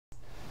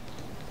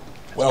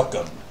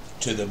Welcome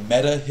to the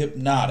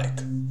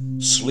Meta-Hypnotic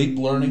Sleep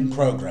Learning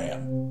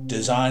Program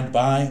designed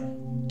by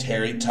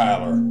Terry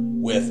Tyler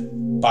with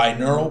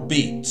Binaural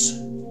Beats.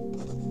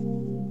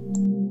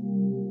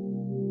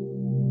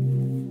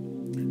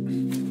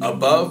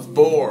 Above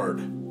board,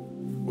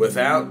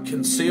 without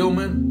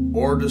concealment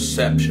or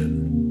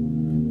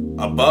deception.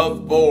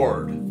 Above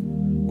board,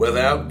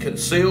 without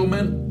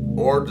concealment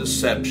or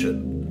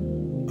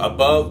deception.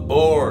 Above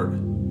board,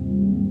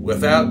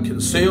 without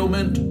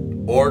concealment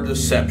or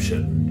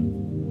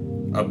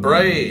deception. A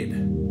braid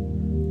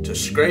to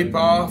scrape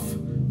off,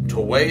 to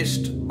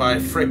waste by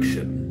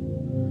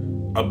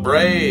friction. A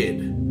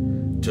braid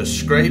to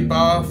scrape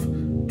off,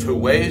 to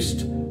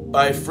waste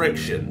by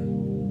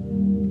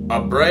friction.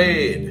 A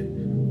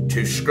braid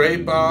to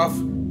scrape off,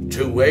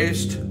 to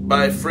waste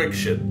by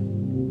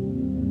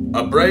friction.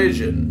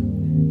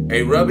 Abrasion,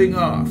 a rubbing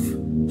off,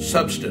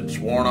 substance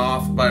worn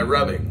off by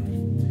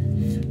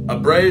rubbing.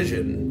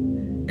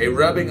 Abrasion, a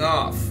rubbing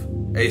off,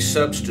 a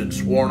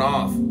substance worn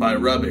off by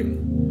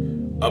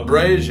rubbing.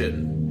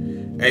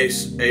 Abrasion,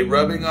 a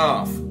rubbing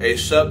off, a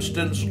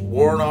substance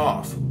worn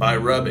off by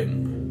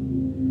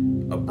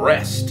rubbing.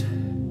 Abreast,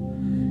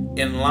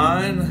 in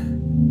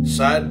line,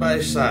 side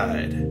by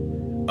side.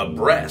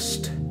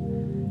 Abreast,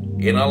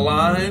 in a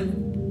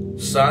line,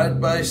 side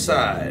by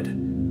side.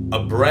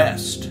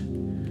 Abreast,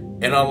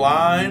 in a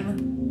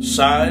line,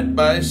 side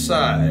by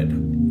side.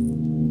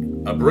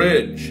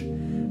 Abridge,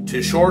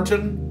 to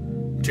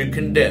shorten, to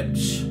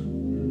condense.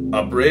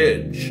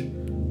 Abridge,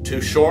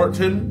 to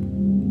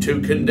shorten,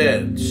 to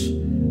condense.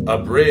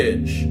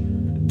 Abridge,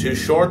 to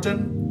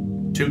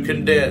shorten, to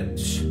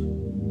condense.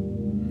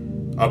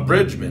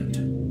 Abridgment,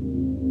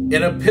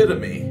 an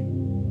epitome,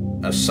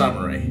 a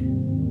summary.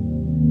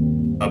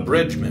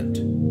 Abridgment,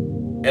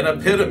 an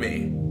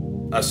epitome,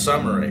 a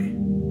summary.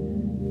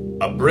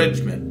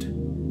 Abridgment,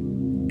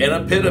 an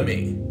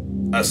epitome,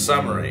 a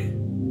summary.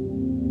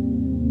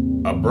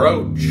 A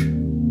brooch,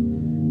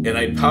 in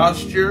a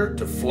posture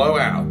to flow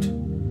out,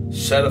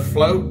 set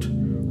afloat,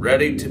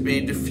 ready to be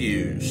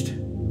diffused.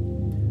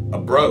 A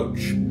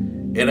brooch,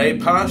 in a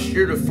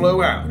posture to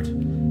flow out,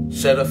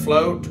 set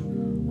afloat,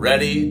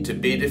 ready to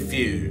be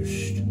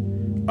diffused.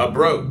 A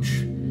brooch,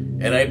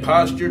 in a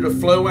posture to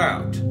flow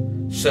out,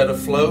 set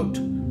afloat,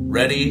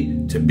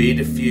 ready to be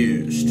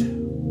diffused.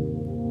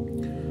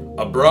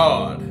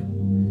 Abroad,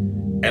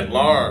 at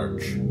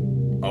large,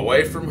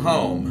 away from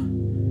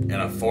home, in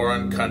a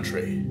foreign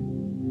country.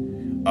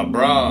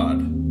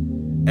 Abroad,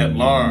 at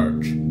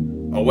large,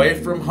 away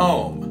from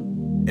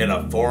home, in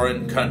a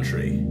foreign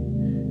country.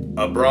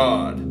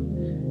 Abroad,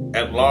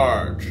 at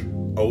large,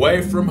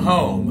 away from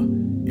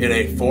home, in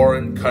a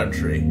foreign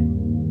country.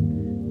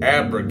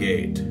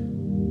 Abrogate,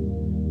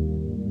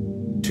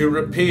 to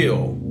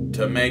repeal,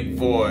 to make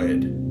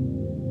void.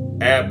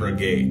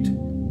 Abrogate,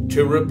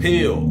 to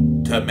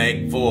repeal, to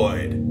make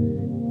void.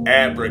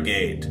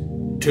 Abrogate,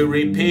 to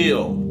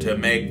repeal, to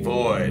make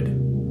void.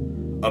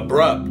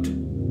 Abrupt,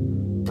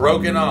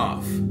 broken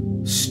off,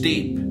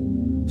 steep,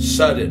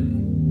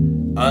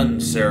 sudden,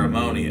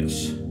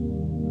 unceremonious.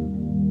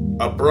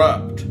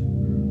 Abrupt,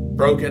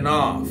 broken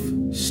off,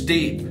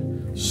 steep,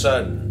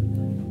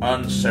 sudden,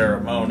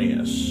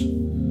 unceremonious.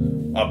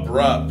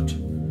 Abrupt,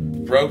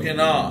 broken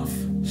off,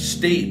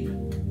 steep,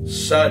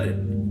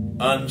 sudden,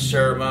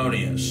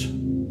 unceremonious.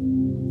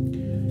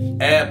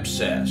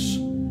 Abscess,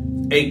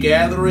 a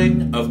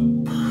gathering of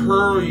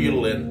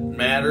purulent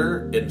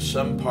matter in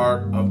some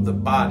part of the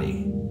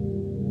body.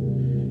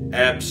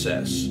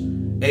 Abscess,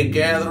 a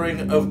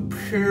gathering of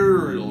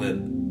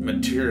purulent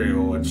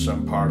material in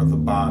some part of the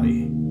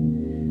body.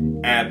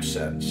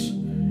 Abscess,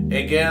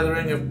 a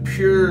gathering of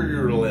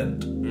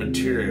purulent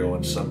material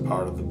in some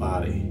part of the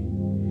body.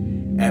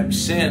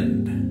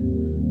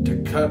 Abscend,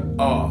 to cut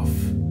off.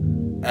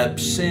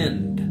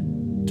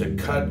 Abscend, to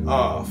cut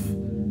off.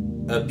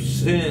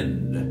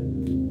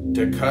 Abscend,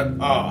 to cut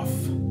off.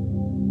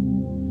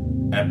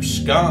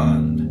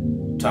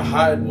 Abscond, to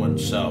hide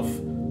oneself,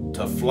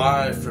 to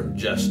fly from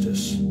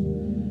justice.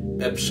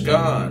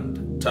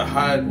 Abscond, to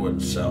hide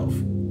oneself,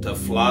 to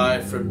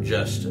fly from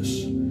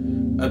justice.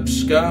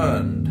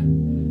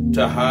 Abscond,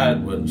 to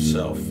hide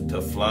oneself,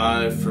 to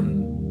fly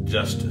from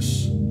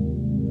justice.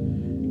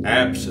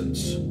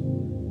 Absence,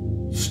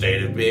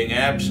 state of being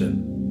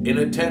absent,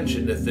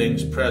 inattention to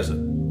things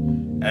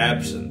present.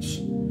 Absence,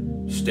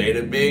 state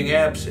of being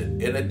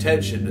absent,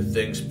 inattention to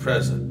things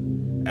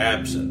present.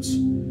 Absence,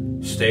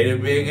 state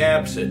of being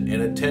absent,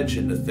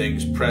 inattention to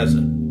things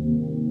present.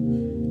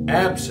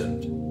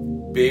 Absent,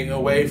 being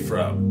away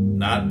from,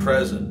 not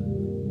present,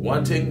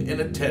 wanting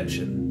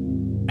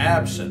inattention.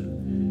 Absent,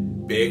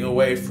 being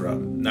away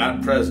from,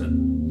 not present,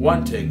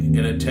 wanting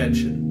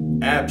inattention.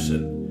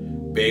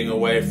 Absent, being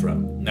away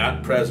from,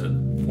 not present,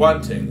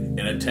 wanting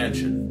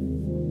inattention.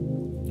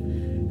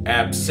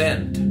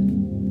 Absent,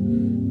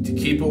 to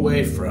keep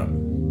away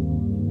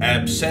from.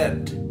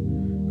 Absent,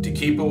 to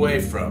keep away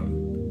from.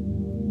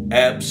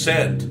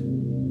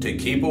 Absent, to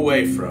keep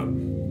away from.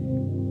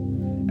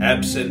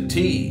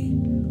 Absentee,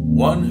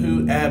 one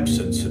who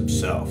absents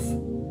himself.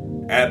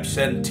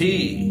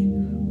 Absentee,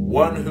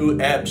 one who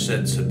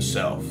absents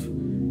himself.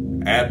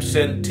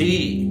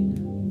 Absentee,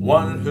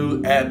 one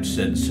who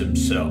absents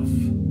himself.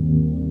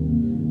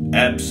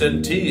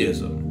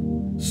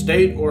 Absenteeism,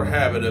 state or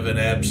habit of an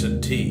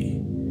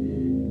absentee.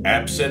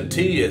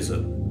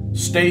 Absenteeism,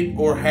 state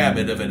or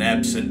habit of an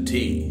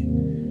absentee.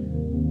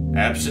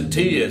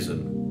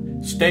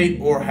 Absenteeism, state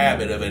or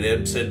habit of an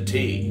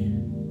absentee.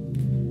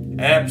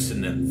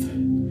 Absinthe,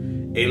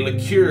 a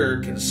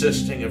liqueur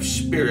consisting of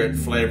spirit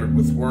flavored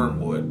with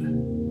wormwood.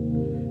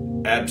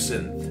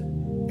 Absinthe,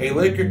 a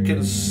liquor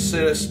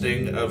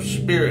consisting of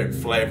spirit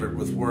flavored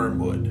with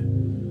wormwood.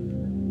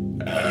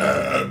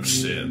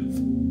 Absinthe,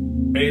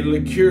 a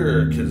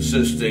liqueur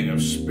consisting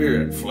of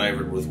spirit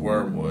flavored with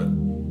wormwood.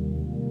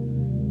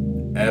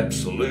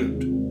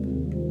 Absolute,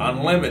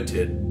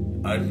 unlimited,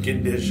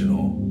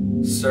 unconditional,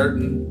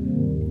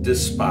 certain,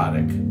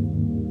 despotic.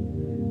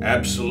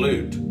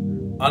 Absolute,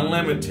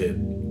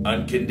 unlimited,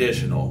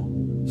 unconditional,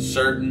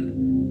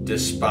 certain,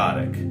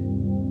 despotic.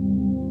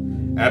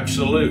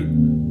 Absolute,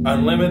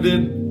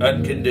 unlimited,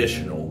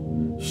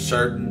 unconditional,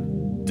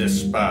 certain,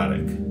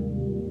 despotic.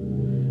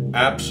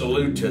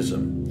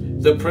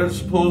 Absolutism, the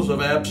principles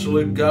of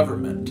absolute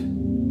government.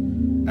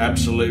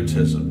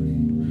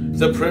 Absolutism,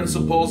 the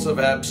principles of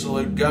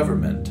absolute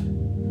government.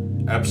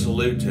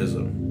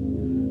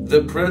 Absolutism,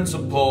 the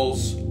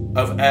principles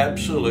of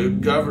absolute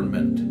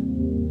government.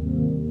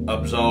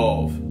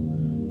 Absolve,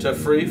 to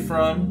free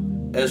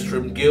from, as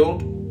from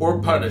guilt or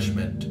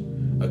punishment.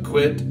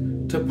 Acquit,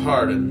 to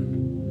pardon.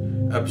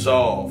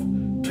 Absolve,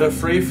 to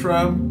free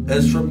from,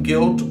 as from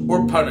guilt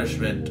or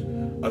punishment.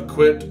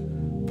 Acquit,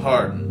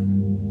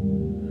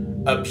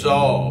 pardon.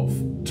 Absolve,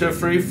 to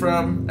free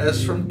from,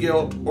 as from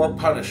guilt or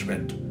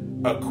punishment.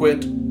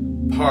 Acquit,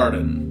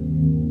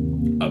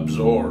 pardon.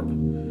 Absorb,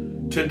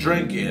 to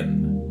drink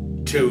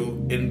in,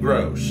 to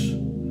engross.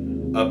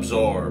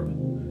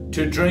 Absorb,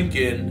 to drink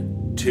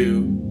in,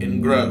 to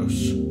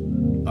engross.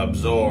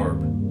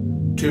 Absorb,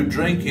 to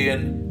drink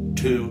in,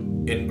 to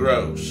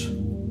engross.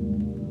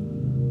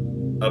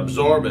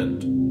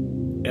 Absorbent,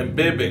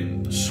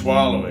 imbibing,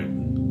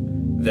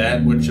 swallowing,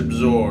 that which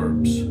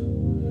absorbs.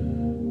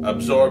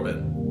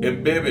 Absorbent,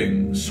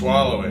 imbibing,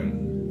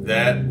 swallowing,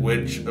 that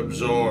which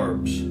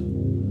absorbs.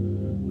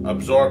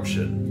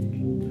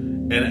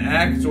 Absorption, an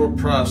act or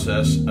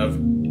process of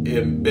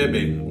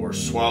imbibing or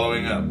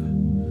swallowing up.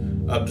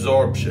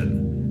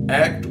 Absorption,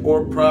 act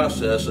or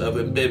process of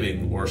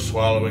imbibing or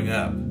swallowing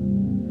up.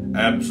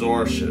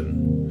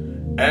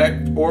 Absorption,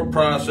 act or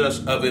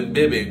process of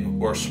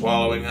imbibing or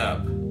swallowing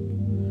up.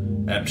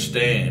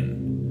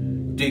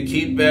 Abstain, to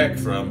keep back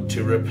from,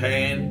 to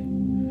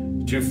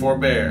repain, to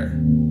forbear.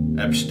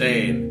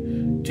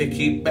 Abstain, to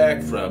keep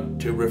back from,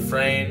 to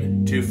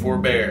refrain, to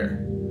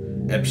forbear.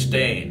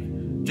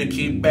 Abstain, to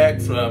keep back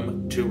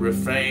from, to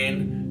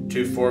refrain,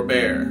 to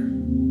forbear.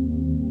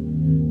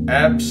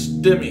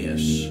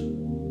 Abstemious,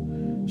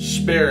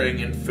 sparing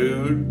in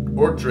food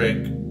or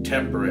drink,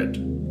 temperate,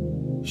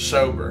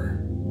 sober.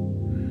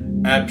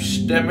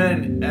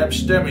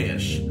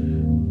 Abstemious,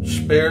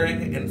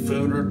 sparing in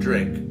food or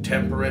drink,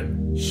 temperate,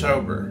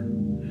 sober.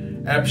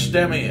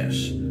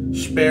 Abstemious,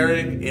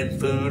 sparing in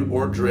food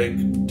or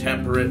drink,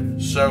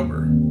 temperate,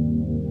 sober.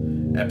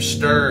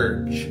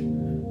 Absterge,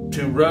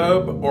 to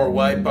rub or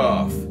wipe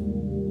off,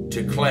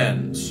 to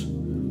cleanse.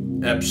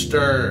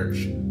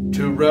 Absterge,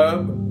 to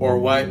rub or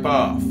wipe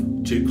off,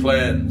 to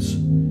cleanse.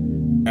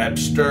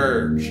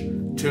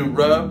 Absterge, to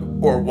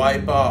rub or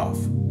wipe off,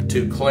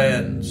 to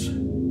cleanse.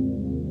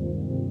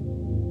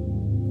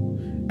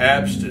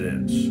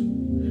 Abstinence,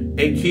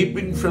 a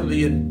keeping from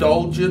the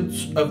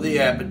indulgence of the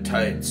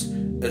appetites,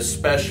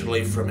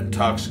 especially from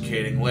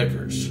intoxicating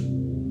liquors.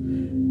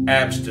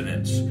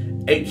 Abstinence,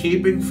 a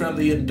keeping from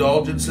the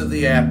indulgence of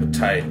the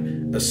appetite,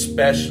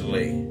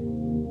 especially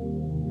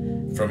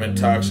from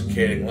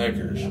intoxicating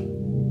liquors.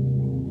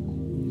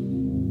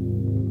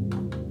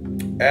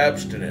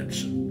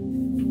 Abstinence,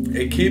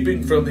 a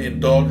keeping from the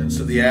indulgence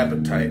of the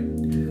appetite,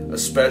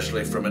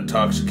 especially from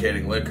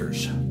intoxicating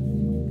liquors.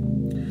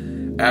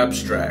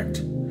 Abstract,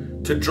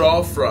 to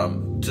draw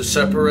from, to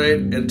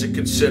separate and to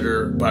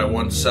consider by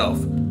oneself,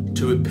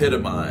 to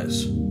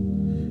epitomize.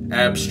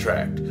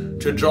 Abstract,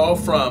 to draw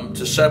from,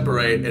 to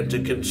separate and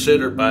to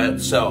consider by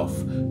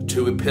itself,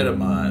 to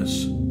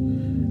epitomize.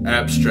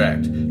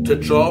 Abstract, to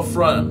draw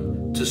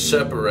from, to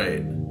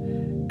separate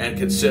and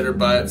consider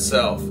by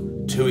itself,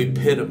 to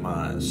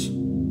epitomize.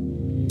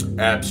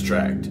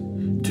 Abstract,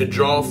 to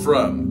draw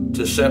from,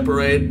 to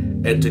separate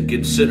and to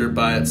consider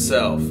by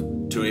itself,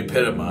 to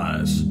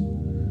epitomize.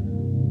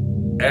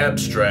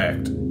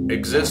 Abstract,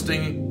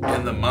 existing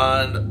in the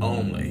mind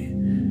only,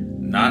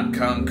 not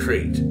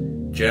concrete,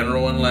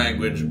 general in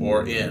language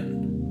or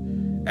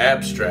in.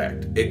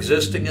 Abstract,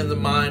 existing in the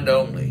mind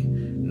only,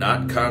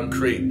 not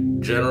concrete,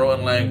 general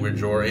in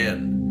language or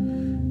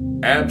in.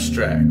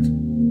 Abstract,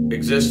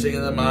 existing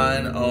in the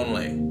mind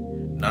only,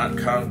 not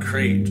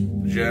concrete,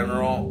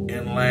 general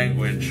in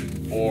language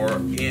or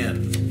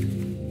in.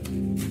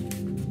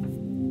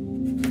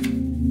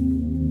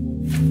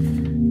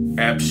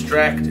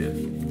 Abstracted,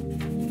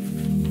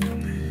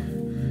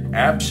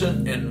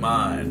 absent in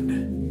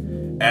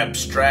mind,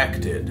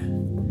 abstracted,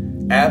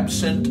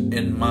 absent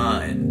in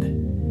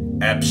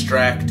mind,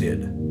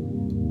 abstracted,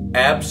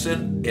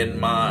 absent in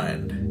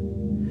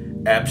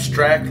mind,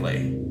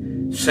 abstractly,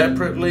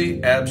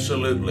 separately,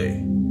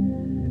 absolutely,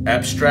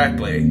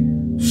 abstractly,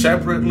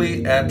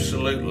 separately,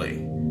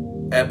 absolutely,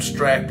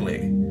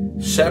 abstractly,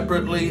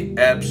 separately,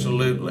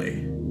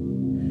 absolutely,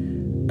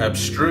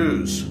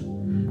 abstruse,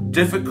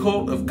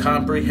 difficult of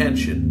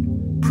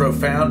comprehension,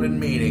 profound in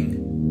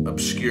meaning,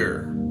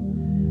 obscure,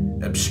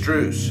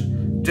 abstruse,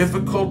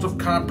 difficult of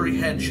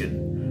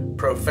comprehension,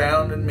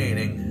 profound in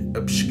meaning,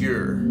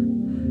 obscure,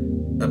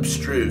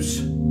 abstruse,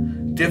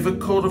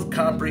 difficult of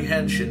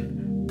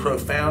comprehension,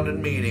 profound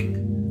in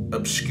meaning,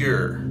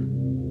 obscure,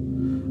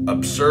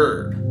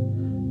 absurd,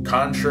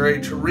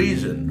 contrary to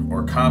reason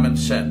or common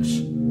sense,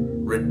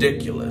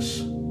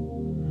 ridiculous,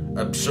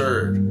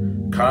 absurd,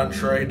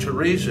 contrary to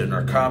reason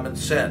or common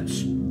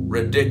sense,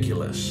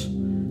 ridiculous,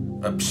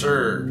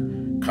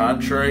 absurd,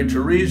 contrary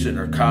to reason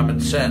or common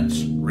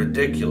sense,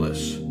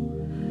 ridiculous,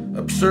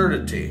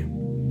 absurdity,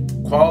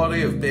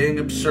 quality of being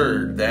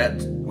absurd,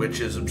 that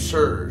which is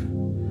absurd,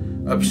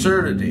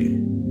 absurdity,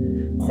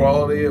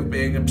 quality of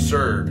being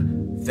absurd,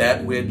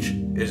 that which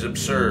is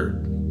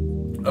absurd,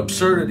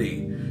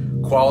 absurdity,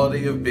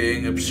 quality of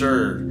being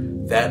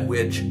absurd, that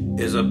which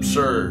is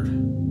absurd,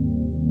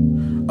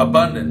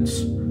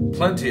 abundance,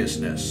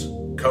 plenteousness,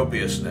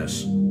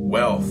 copiousness,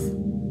 wealth,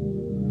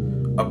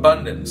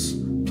 abundance,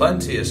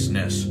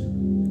 plenteousness,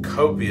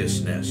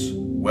 copiousness,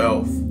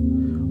 wealth,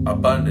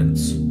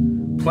 abundance,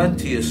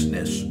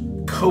 plenteousness,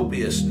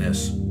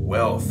 copiousness,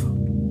 wealth,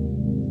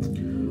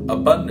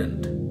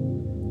 abundant,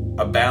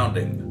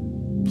 abounding,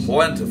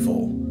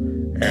 plentiful,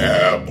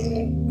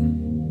 ample,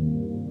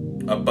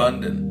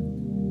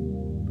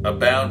 abundant,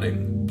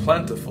 abounding,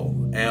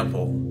 plentiful,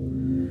 ample,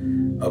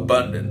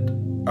 abundant,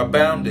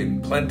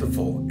 abounding,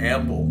 plentiful,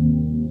 ample,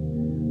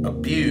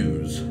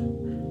 abuse,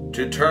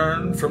 to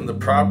turn from the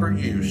proper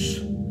use,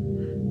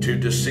 to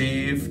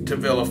deceive, to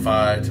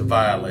vilify, to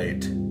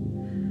violate,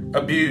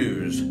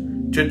 abuse,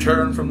 to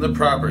turn from the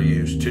proper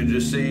use, to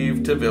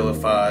deceive, to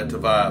vilify, to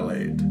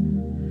violate,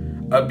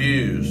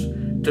 abuse,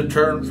 to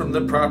turn from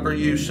the proper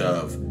use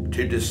of,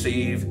 to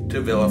deceive,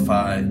 to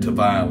vilify, to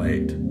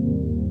violate,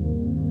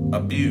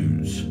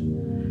 abuse,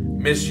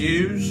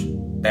 misuse,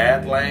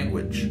 bad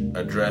language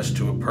addressed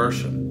to a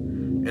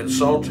person,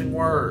 insulting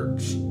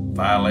words,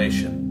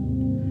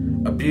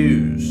 violation,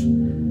 abuse,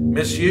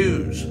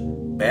 misuse,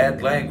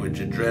 bad language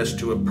addressed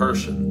to a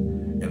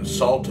person,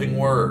 insulting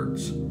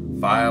words,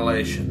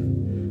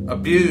 violation,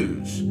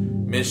 abuse,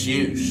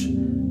 misuse,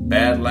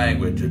 bad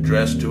language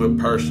addressed to a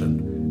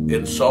person,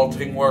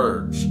 insulting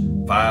words,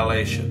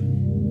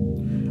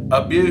 violation,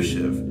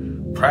 abusive,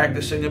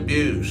 practicing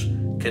abuse,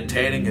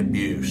 containing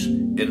abuse,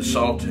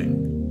 insulting,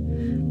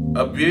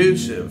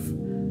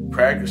 abusive,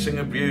 practicing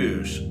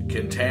abuse,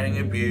 containing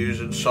abuse,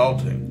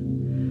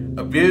 insulting,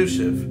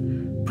 abusive,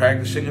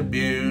 practicing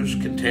abuse,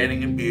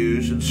 containing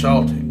abuse,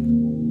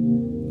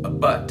 insulting,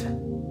 abut,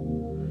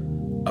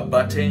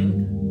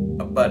 abutting,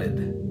 abutted,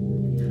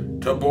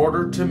 to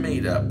border, to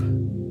meet up,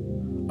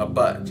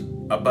 abut,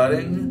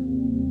 abutting,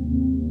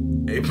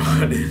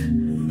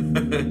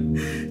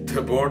 abutted,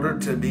 to border,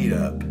 to meet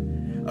up,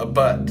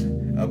 abut,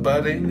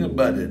 abutting,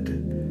 abutted,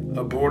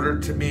 a border,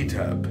 to meet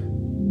up,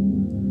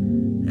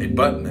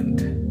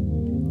 abutment,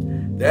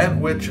 that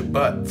which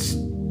abuts,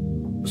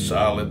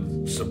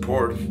 solid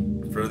support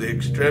for the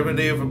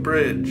extremity of a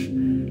bridge,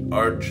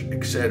 arch,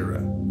 etc.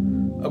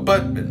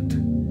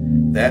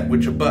 Abutment, that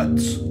which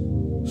abuts,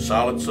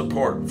 solid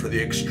support for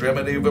the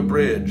extremity of a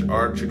bridge,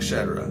 arch,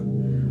 etc.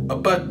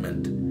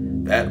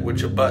 Abutment, that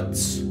which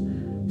abuts,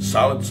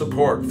 solid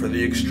support for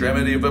the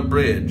extremity of a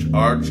bridge,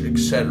 arch,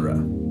 etc.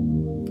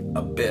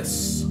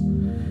 Abyss,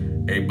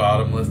 a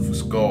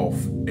bottomless gulf,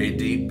 a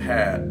deep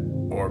pat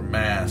or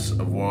mass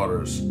of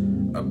waters.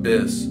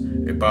 Abyss,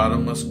 a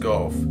bottomless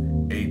gulf,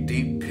 a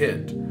deep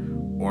pit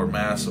or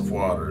mass of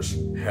waters.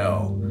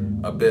 Hell,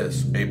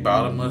 abyss, a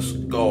bottomless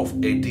gulf,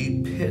 a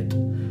deep pit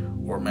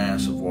or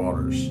mass of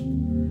waters.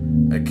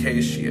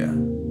 Acacia,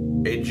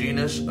 a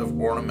genus of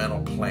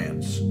ornamental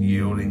plants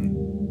yielding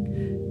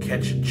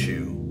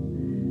caoutchouc,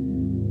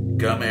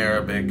 gum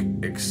arabic,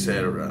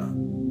 etc.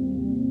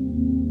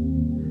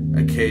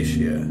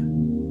 Acacia,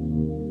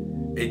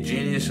 a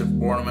genus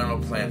of ornamental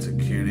plants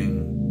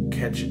yielding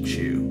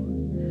caoutchouc,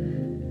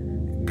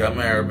 gum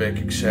arabic,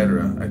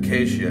 etc.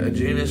 Acacia, a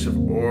genus of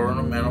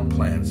ornamental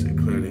plants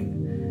including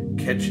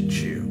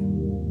caoutchouc,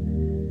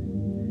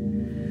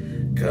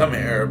 gum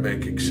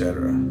arabic,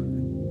 etc.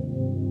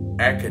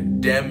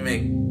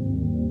 Academician,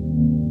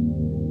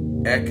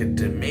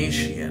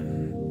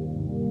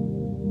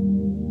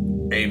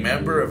 a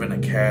member of an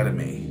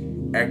academy.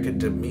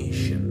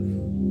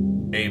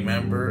 Academician, a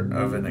member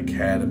of an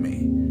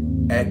academy.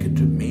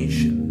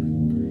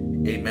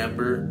 Academician, a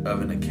member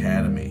of an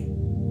academy.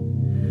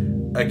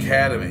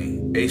 Academy,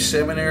 a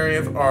seminary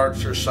of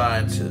arts or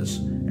sciences,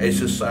 a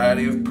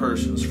society of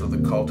persons for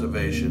the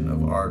cultivation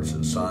of arts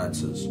and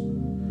sciences.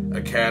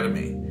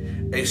 Academy,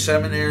 a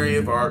seminary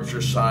of arts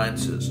or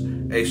sciences,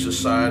 a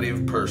society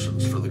of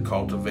persons for the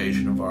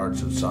cultivation of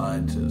arts and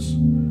sciences.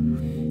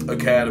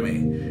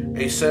 Academy,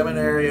 a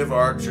seminary of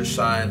arts or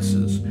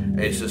sciences,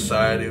 a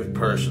society of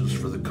persons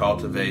for the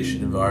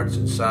cultivation of arts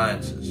and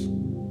sciences.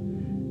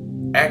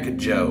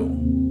 Acajo,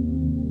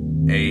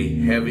 a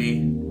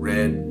heavy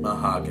red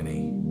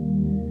mahogany.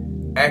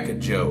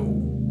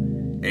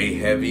 Acajo, a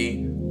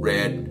heavy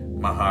red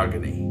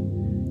mahogany.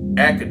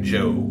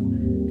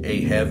 Acajo,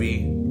 a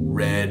heavy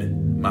red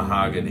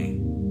mahogany.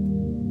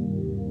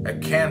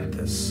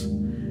 Acanthus,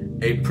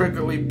 a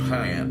prickly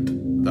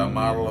plant, the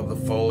model of the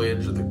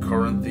foliage of the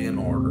Corinthian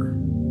order.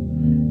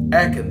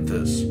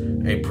 Acanthus,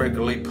 a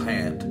prickly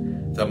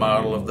plant, the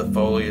model of the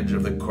foliage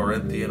of the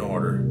Corinthian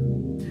order.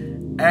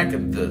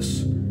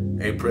 Acanthus,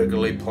 a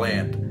prickly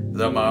plant,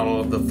 the model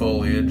of the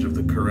foliage of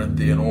the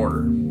Corinthian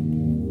order.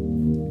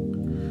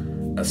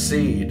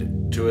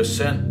 Accede, to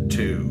assent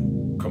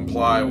to,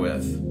 comply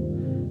with.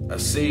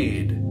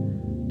 Accede,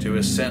 to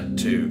assent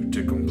to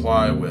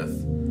comply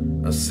with.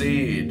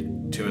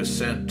 Accede, to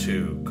assent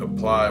to,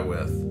 comply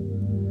with.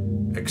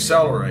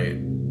 Accelerate,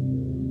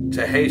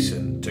 to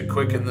hasten, to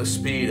quicken the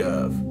speed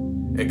of.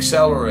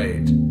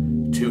 Accelerate,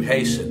 to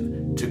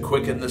hasten, to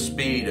quicken the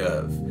speed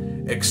of.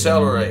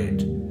 Accelerate,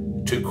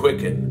 to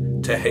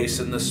quicken, to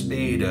hasten the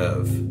speed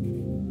of.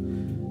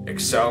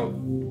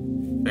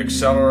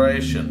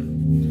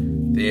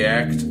 Acceleration, the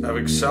act of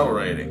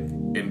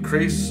accelerating,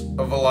 increase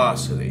of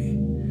velocity.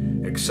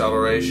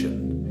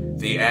 Acceleration,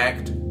 the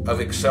act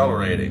of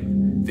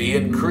accelerating, the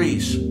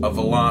increase of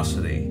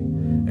velocity.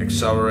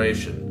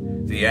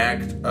 Acceleration, the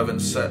act of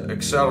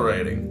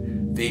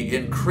accelerating, the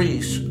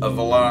increase of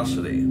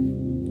velocity.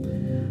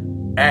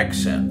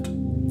 Accent,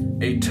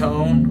 a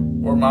tone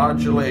or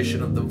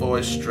modulation of the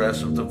voice,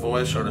 stress of the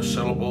voice on a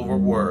syllable or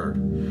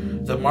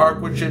word, the mark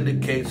which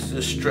indicates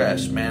the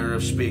stress, manner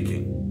of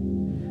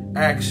speaking.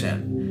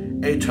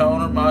 Accent, a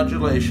tone or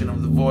modulation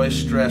of the voice,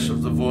 stress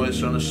of the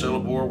voice on a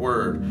syllable or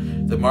word,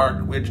 the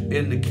mark which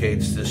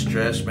indicates the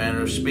stress,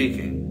 manner of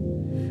speaking.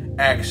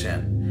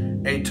 Accent,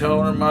 a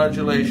tone or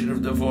modulation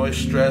of the voice,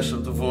 stress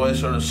of the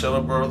voice on a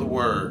syllable or the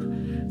word,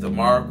 the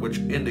mark which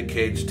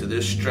indicates to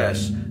this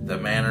stress the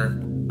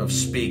manner of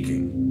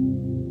speaking.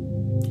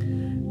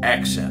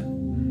 Accent,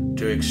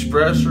 to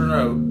express or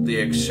note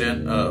the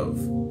accent of.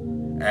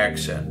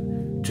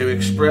 Accent, to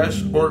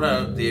express or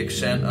note the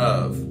accent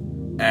of.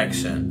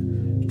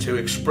 Accent, to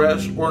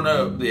express or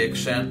note the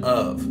accent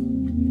of.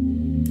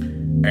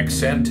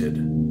 Accented,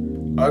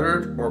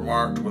 uttered or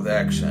marked with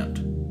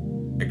accent.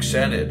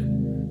 Accented,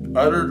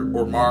 uttered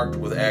or marked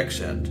with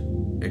accent.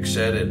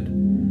 Accented,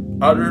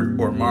 uttered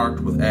or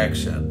marked with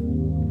accent.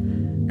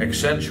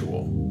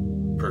 Accentual,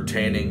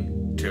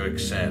 pertaining to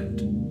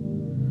accent.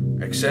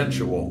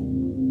 Accentual,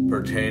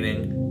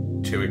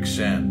 pertaining to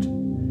accent.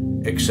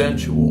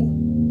 Accentual,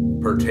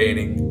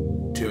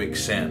 pertaining to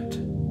accent.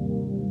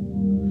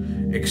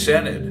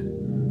 Accented,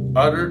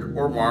 uttered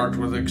or marked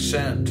with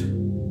accent.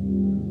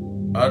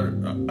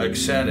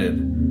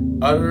 Accented,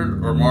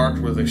 uttered or marked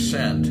with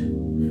accent.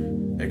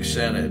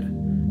 Accented,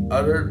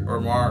 uttered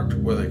or marked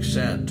with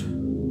accent.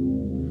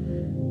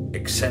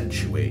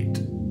 Accentuate,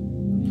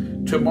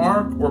 to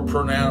mark or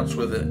pronounce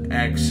with an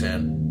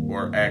accent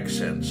or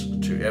accents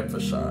to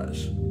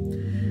emphasize.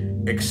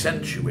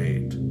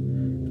 Accentuate,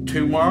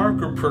 to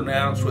mark or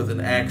pronounce with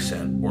an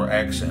accent or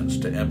accents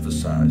to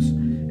emphasize.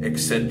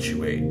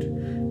 Accentuate,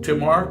 to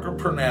mark or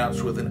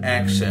pronounce with an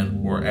accent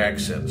or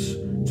accents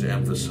to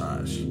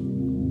emphasize.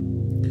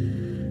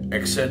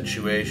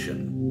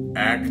 Accentuation,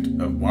 act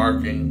of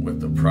marking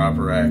with the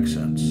proper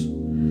accents.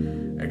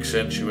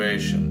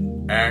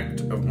 Accentuation,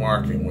 act of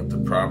marking with the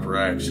proper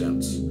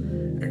accents.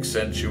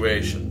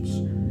 Accentuations,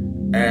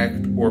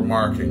 act or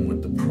marking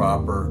with the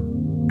proper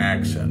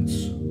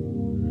accents.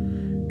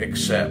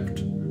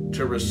 Accept,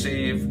 to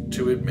receive,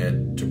 to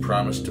admit, to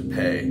promise to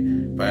pay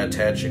by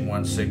attaching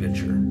one's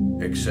signature.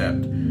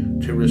 Accept,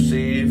 to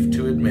receive,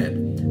 to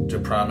admit, to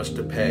promise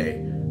to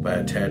pay by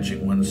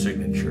attaching one's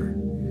signature.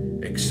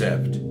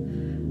 Accept,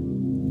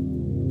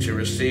 to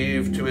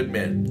receive, to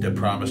admit, to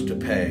promise to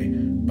pay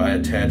by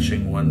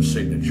attaching one's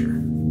signature.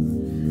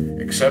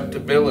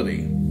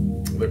 Acceptability,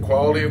 the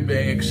quality of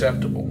being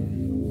acceptable.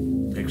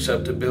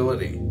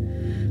 Acceptability,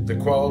 the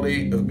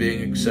quality of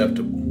being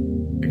acceptable.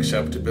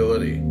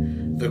 Acceptability,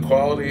 the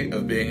quality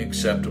of being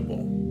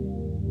acceptable.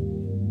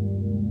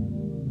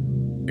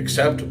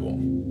 Acceptable,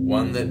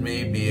 one that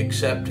may be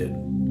accepted.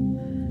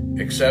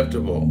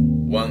 Acceptable,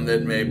 one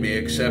that may be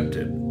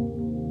accepted.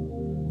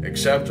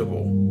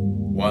 Acceptable,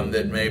 one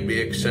that may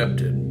be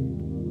accepted.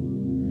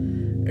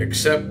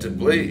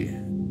 Acceptably,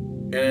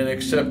 in an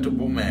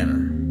acceptable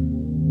manner.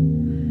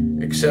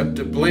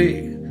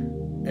 Acceptably,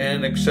 in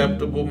an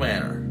acceptable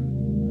manner.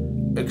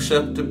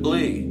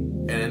 Acceptably,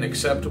 in an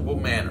acceptable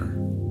manner.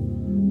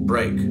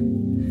 Break.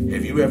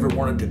 Have you ever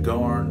wanted to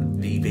go on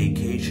the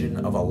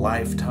vacation of a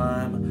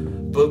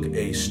lifetime? Book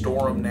a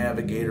Storm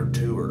Navigator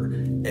tour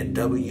at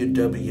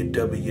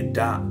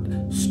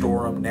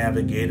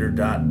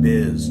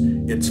www.stormnavigator.biz.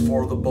 It's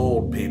for the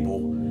bold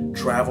people.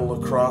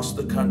 Travel across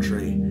the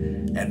country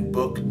and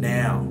book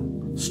now.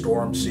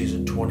 Storm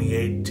season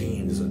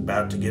 2018 is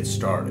about to get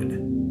started.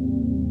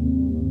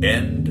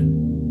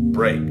 End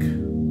break.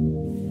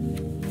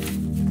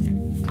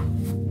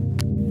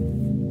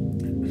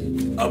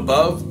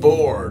 Above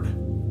board,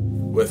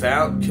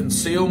 without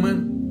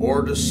concealment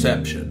or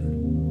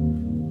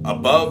deception.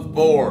 Above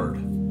board,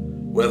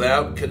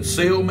 without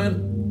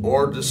concealment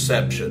or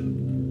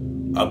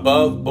deception.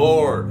 Above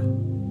board,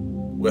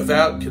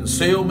 without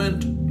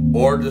concealment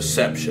or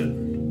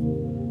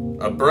deception.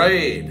 A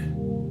braid,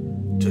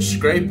 to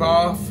scrape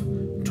off,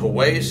 to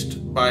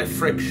waste by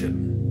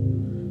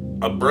friction.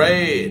 A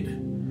braid,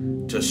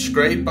 to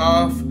scrape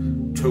off,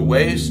 to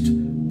waste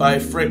by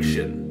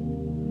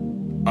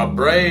friction. A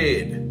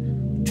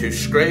braid, to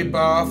scrape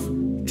off,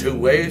 to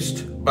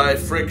waste by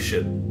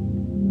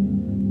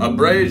friction.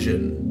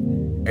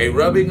 Abrasion, a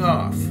rubbing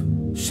off,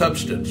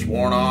 substance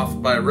worn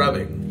off by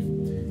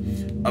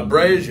rubbing.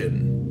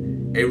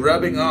 Abrasion, a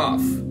rubbing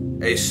off,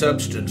 a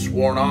substance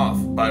worn off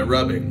by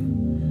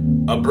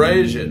rubbing.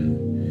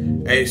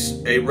 Abrasion,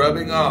 a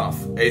rubbing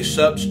off, a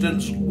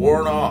substance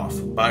worn off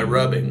by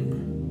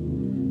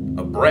rubbing.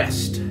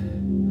 Abreast,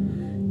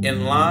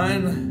 in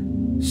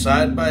line,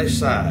 side by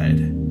side.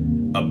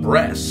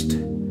 Abreast,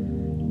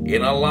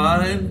 in a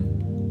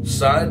line,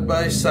 side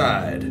by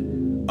side.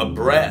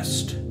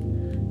 Abreast,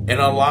 in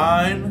a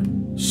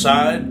line,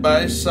 side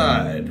by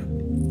side.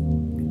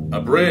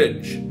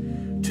 Abridge,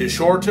 to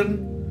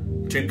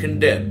shorten, to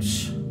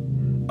condense.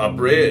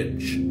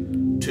 Abridge,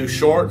 to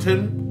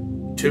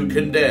shorten, to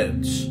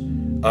condense.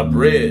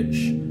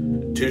 Abridge,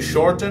 to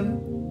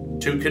shorten,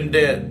 to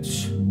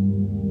condense.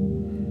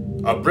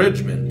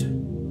 Abridgment,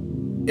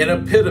 an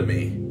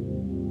epitome,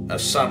 a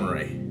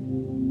summary.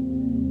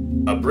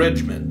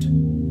 Abridgment,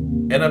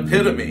 an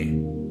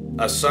epitome,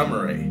 a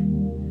summary.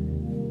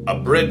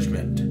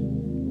 Abridgment,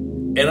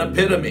 an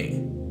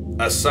epitome,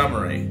 a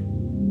summary.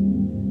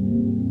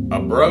 A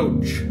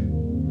brooch,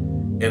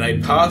 in a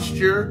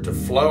posture to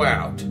flow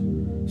out,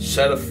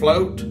 set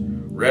afloat,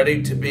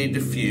 ready to be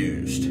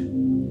diffused.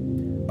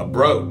 A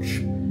brooch,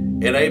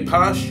 in a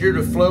posture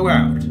to flow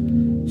out,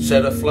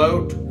 set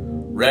afloat,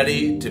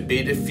 ready to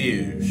be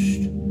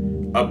diffused.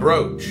 A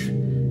brooch,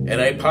 in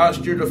a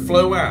posture to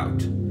flow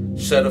out,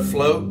 set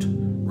afloat,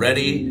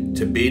 ready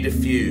to be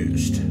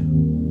diffused.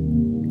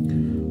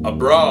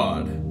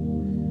 Abroad,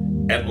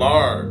 at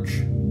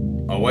large,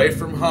 away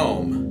from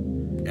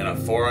home, in a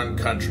foreign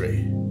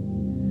country.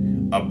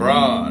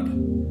 Abroad,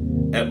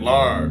 at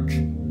large,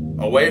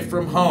 away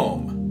from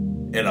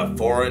home, in a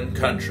foreign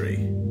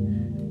country.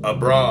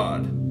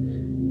 Abroad,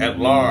 at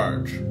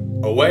large,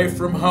 away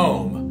from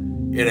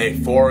home, in a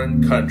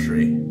foreign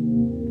country.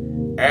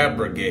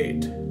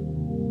 Abrogate,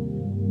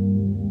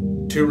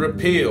 to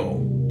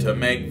repeal, to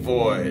make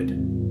void.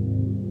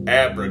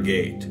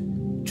 Abrogate,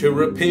 to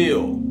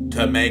repeal,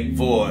 to make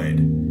void.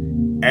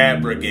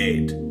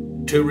 Abrogate,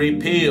 to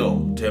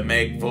repeal, to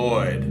make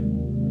void.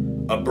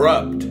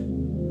 Abrupt,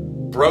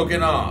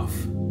 broken off,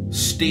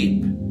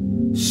 steep,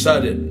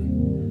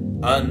 sudden,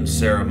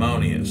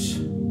 unceremonious.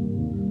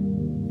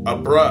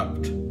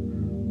 Abrupt,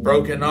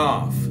 broken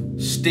off,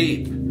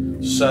 steep,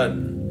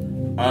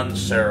 sudden,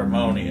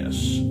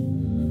 unceremonious.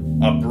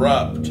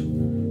 Abrupt,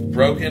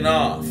 broken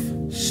off,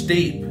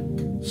 steep,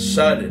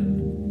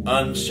 sudden,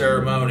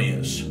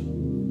 unceremonious.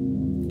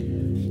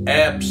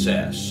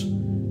 Abscess,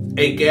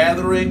 a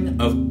gathering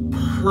of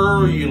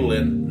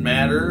purulent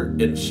matter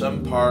in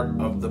some part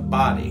of the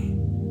body.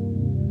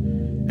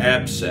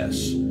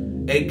 Abscess,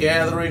 a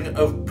gathering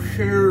of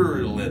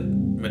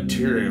purulent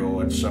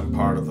material in some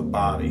part of the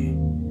body.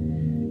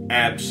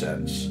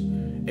 Abscess,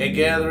 a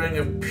gathering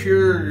of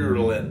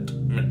purulent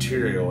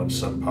material in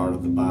some part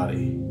of the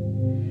body.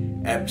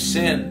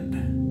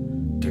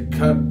 Abscend, to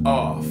cut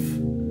off.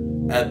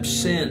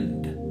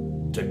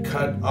 Abscend, to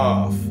cut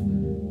off.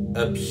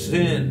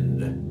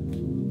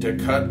 Abscend, to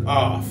cut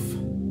off.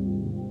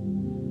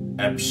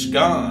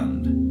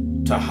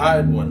 Abscond, to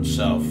hide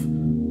oneself,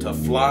 to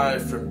fly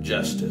from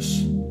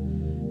justice.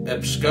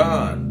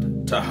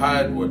 Abscond, to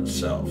hide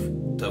oneself,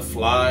 to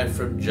fly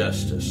from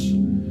justice.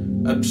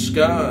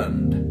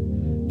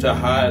 Abscond, to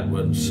hide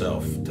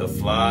oneself, to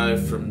fly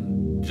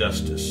from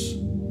justice.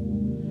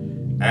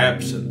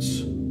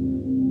 Absence,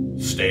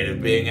 state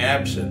of being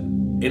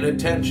absent,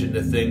 inattention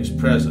to things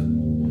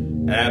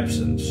present.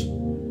 Absence,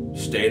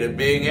 state of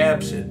being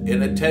absent,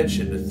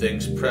 inattention to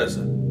things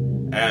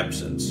present.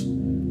 Absence,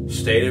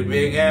 state of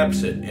being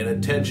absent,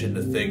 inattention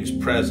to things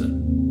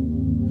present.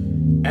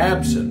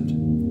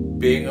 Absent,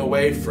 being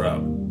away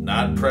from,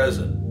 not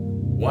present,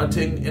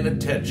 wanting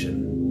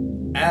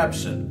inattention.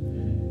 Absent,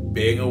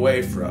 being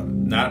away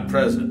from, not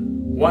present,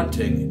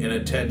 wanting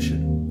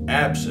inattention.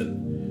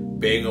 Absent,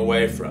 being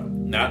away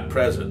from, not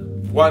present,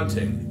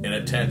 wanting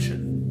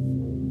inattention.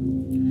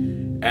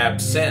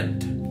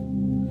 Absent,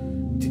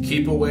 to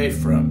keep away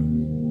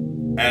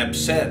from.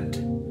 Absent,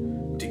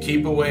 to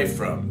keep away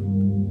from.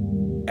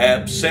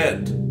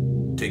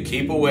 Absent, to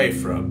keep away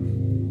from.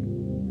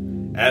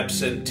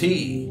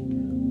 Absentee,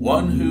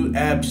 one who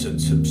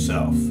absents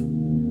himself.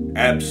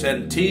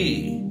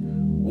 Absentee,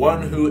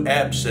 one who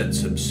absents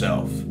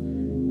himself.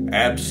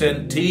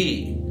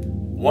 Absentee,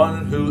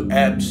 one who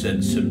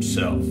absents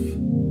himself.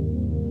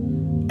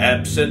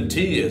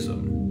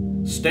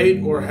 Absenteeism,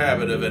 state or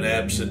habit of an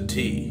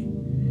absentee.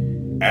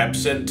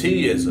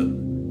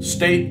 Absenteeism,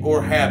 state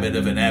or habit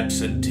of an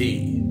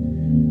absentee.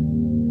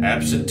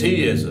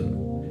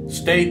 Absenteeism,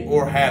 state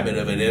or habit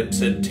of an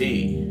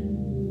absentee.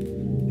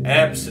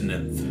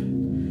 Absinthe,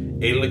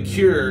 a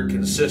liqueur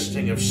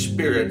consisting of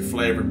spirit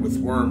flavored with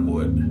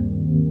wormwood.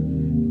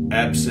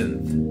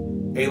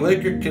 Absinthe, a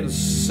liquor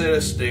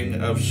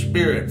consisting of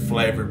spirit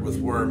flavored with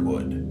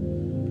wormwood.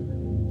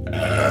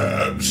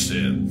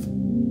 Absinthe,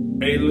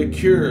 a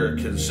liqueur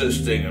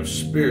consisting of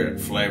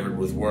spirit flavored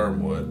with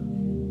wormwood.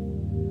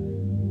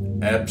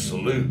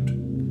 Absolute,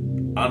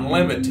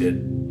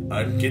 unlimited,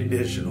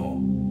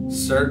 unconditional,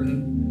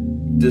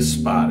 certain,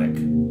 despotic.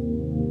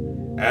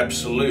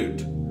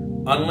 Absolute,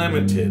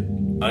 unlimited,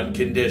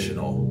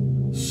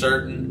 unconditional,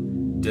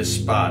 certain,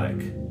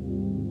 despotic.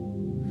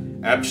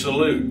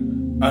 Absolute,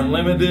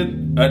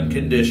 unlimited,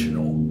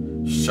 unconditional,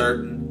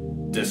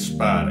 certain,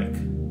 despotic.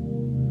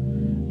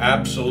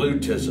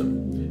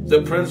 Absolutism,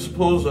 the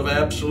principles of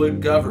absolute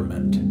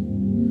government.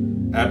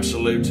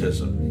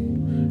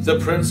 Absolutism, the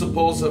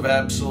principles of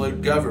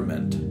absolute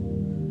government.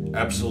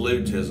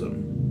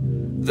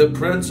 Absolutism, the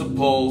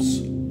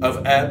principles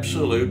of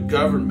absolute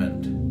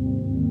government.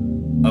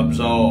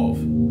 Absolve,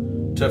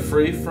 to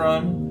free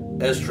from,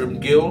 as from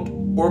guilt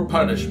or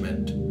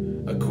punishment.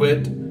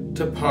 Acquit,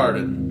 to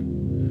pardon.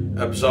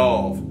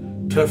 Absolve,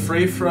 to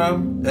free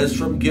from, as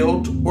from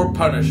guilt or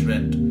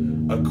punishment.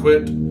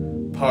 Acquit,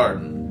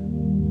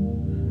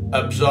 pardon.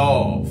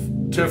 Absolve,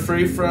 to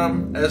free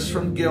from, as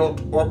from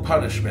guilt or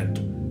punishment.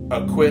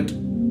 Acquit,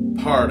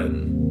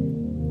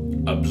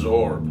 pardon.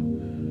 Absorb,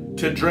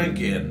 to drink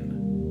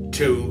in,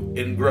 to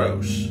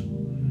engross.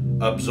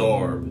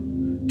 Absorb,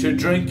 to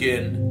drink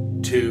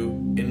in, to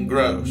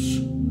engross.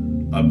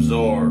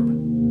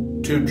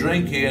 Absorb, to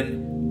drink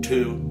in,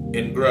 to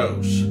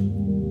engross.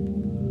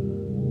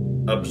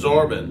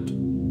 Absorbent,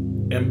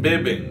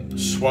 imbibing,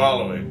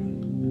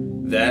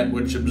 swallowing, that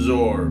which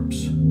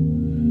absorbs.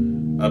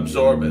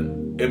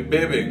 Absorbent,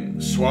 imbibing,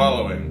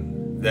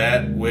 swallowing,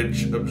 that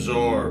which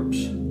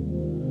absorbs.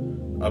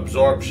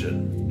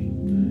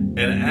 Absorption,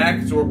 an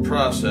act or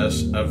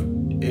process of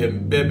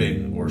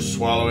imbibing or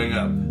swallowing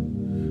up.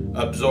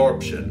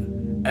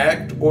 Absorption,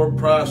 act or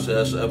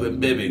process of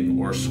imbibing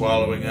or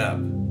swallowing up.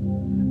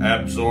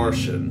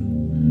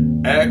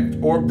 Absorption, act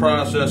or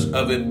process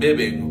of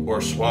imbibing or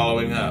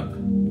swallowing up.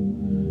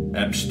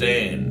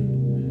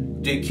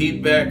 Abstain, to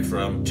keep back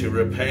from, to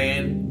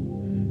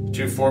repine,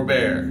 to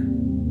forbear.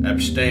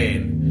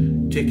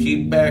 Abstain, to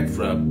keep back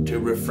from, to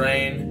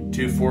refrain,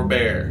 to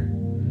forbear.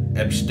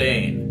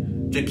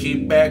 Abstain, to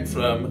keep back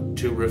from,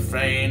 to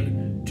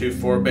refrain, to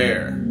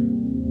forbear.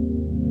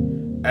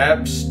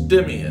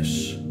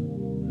 Abstemious,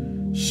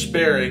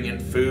 sparing in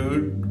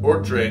food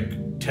or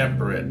drink,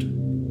 temperate,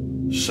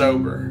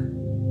 sober.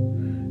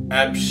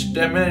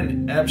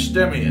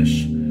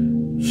 Abstemious,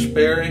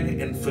 sparing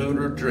in food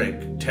or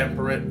drink,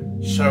 temperate,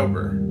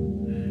 sober.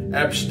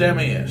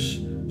 Abstemious,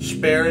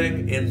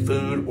 sparing in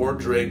food or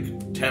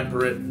drink,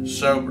 temperate,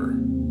 sober.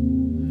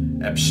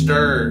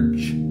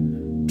 Absterge,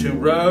 to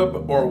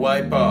rub or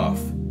wipe off,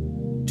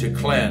 to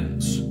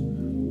cleanse.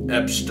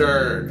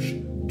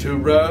 Absterge, to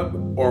rub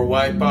or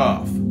wipe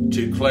off,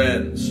 to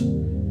cleanse.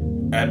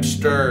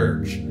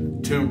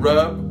 Absterge, to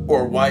rub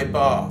or wipe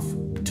off,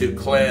 to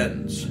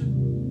cleanse.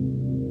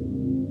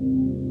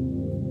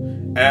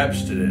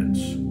 Abstinence,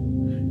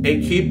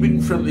 a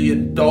keeping from the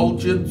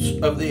indulgence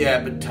of the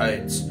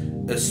appetites,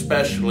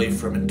 especially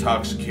from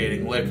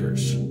intoxicating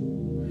liquors.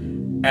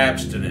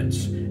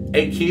 Abstinence,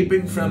 a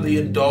keeping from the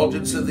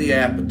indulgence of the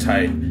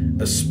appetite,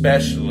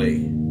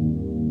 especially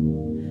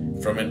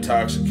from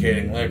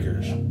intoxicating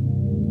liquors.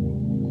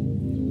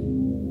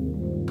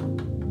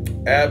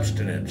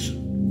 Abstinence,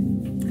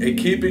 a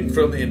keeping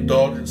from the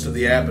indulgence of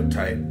the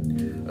appetite,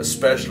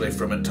 especially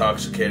from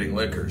intoxicating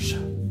liquors.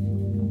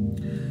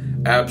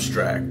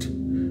 Abstract,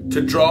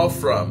 to draw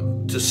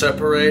from, to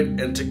separate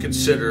and to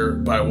consider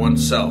by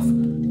oneself,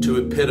 to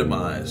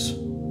epitomize.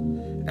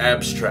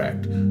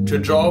 Abstract, to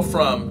draw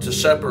from, to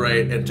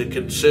separate and to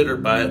consider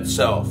by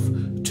itself,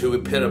 to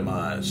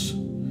epitomize.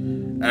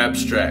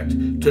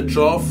 Abstract, to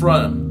draw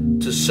from,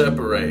 to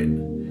separate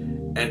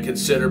and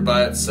consider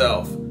by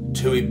itself,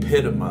 to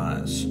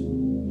epitomize.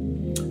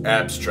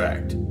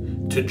 Abstract,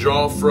 to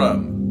draw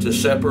from, to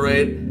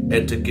separate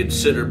and to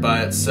consider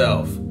by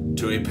itself,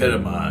 to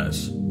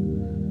epitomize.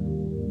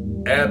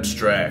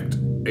 Abstract,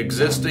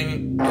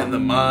 existing in the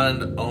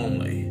mind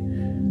only,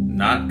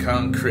 not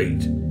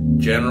concrete,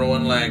 general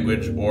in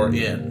language or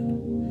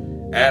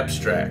in.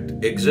 Abstract,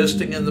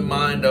 existing in the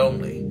mind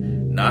only,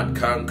 not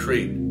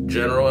concrete,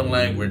 general in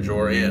language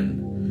or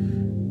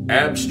in.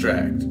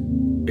 Abstract,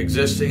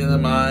 existing in the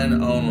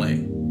mind only,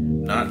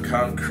 not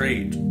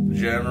concrete,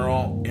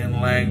 general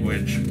in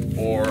language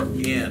or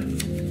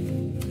in.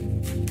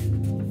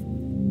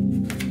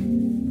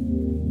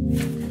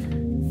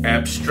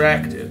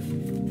 Abstracted,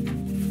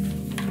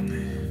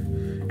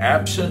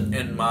 absent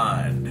in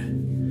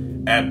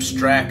mind,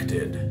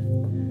 abstracted,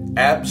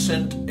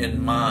 absent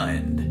in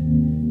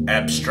mind,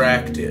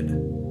 abstracted,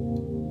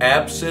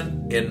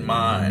 absent in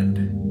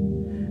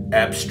mind,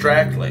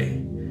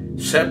 abstractly,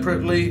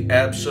 separately,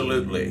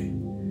 absolutely,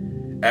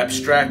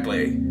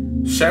 abstractly,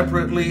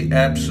 separately,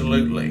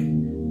 absolutely,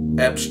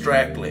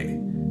 abstractly,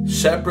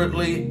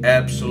 separately,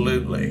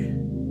 absolutely,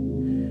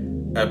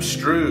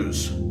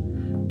 abstruse,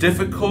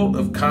 difficult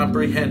of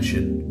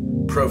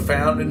comprehension,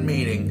 profound in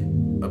meaning,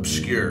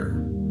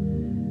 obscure,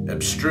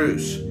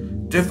 abstruse,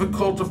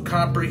 difficult of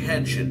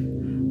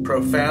comprehension,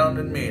 profound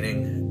in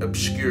meaning,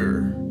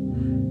 obscure,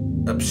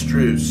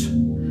 abstruse,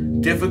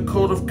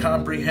 difficult of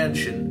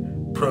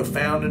comprehension,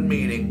 profound in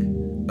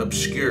meaning,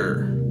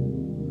 obscure,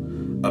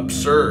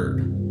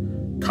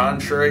 absurd,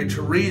 contrary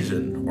to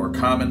reason or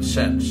common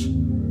sense,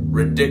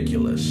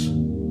 ridiculous,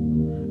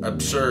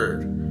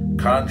 absurd,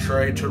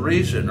 contrary to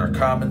reason or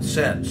common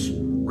sense,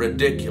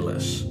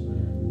 ridiculous,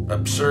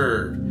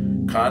 absurd,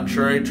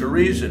 contrary to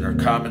reason or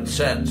common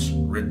sense,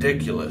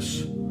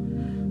 ridiculous,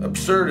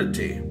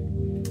 absurdity,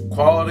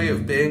 quality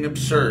of being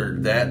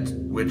absurd, that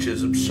which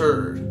is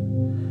absurd,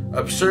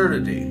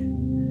 absurdity,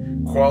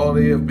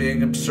 quality of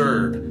being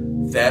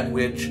absurd, that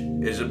which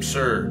is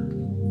absurd,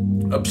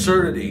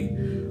 absurdity,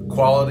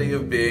 quality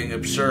of being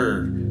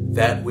absurd,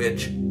 that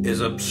which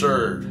is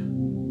absurd,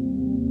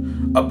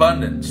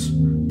 abundance,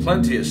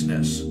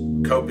 plenteousness,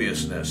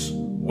 copiousness,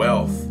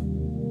 wealth,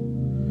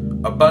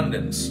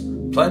 abundance,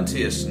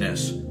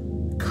 plenteousness,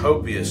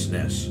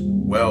 copiousness,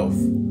 wealth,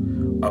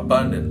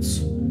 abundance,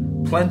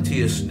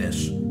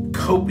 plenteousness,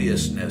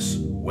 copiousness,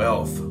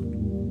 wealth,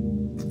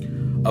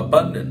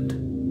 abundant,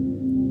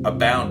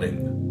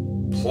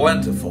 abounding,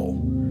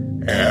 plentiful,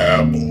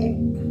 ample,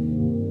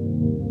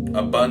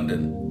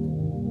 abundant,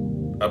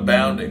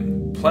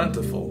 abounding,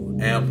 plentiful,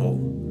 ample,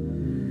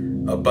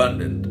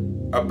 abundant,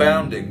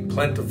 abounding,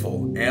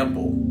 plentiful,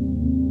 ample,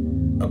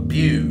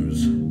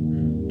 abuse,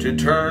 to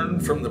turn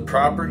from the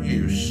proper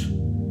use,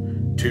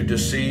 to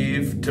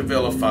deceive, to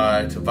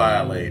vilify, to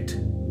violate,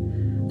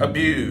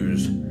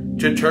 abuse,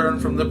 to turn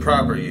from the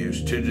proper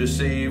use, to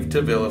deceive,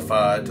 to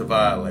vilify, to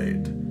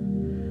violate,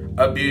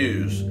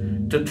 abuse,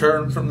 to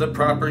turn from the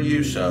proper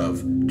use of,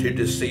 to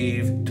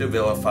deceive, to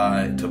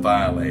vilify, to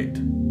violate,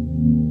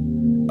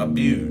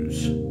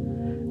 abuse,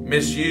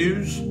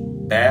 misuse,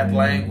 bad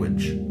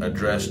language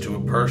addressed to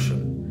a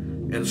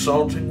person,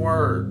 insulting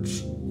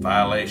words,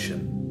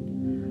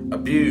 violation,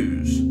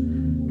 abuse,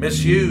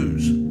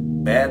 misuse,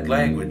 bad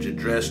language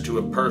addressed to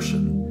a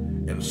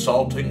person,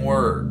 insulting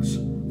words,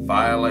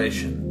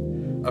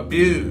 violation,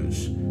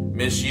 abuse,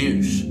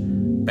 misuse,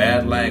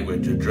 bad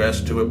language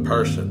addressed to a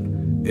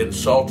person,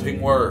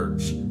 insulting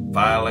words,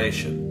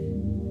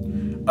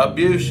 violation,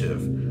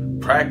 abusive,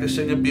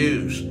 practicing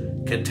abuse,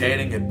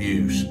 containing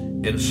abuse,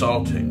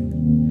 insulting,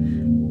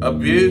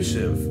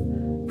 abusive,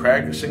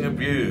 practicing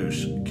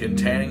abuse,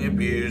 containing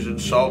abuse,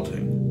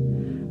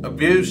 insulting,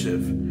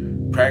 abusive,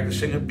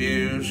 practicing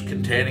abuse,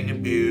 containing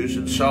abuse,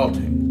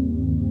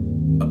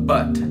 insulting,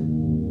 abut,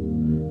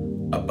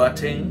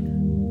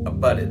 abutting,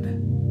 abutted,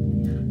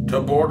 to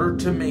border,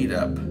 to meet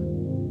up,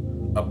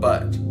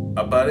 abut,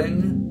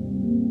 abutting,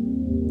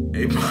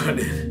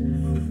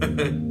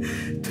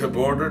 abutted, to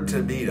border,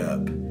 to meet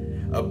up,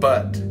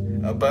 abut,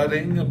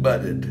 abutting,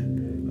 abutted,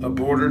 a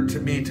border, to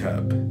meet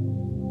up,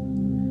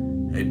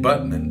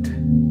 abutment,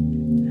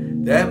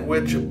 that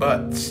which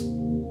abuts,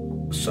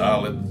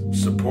 solid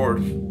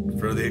support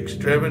for the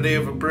extremity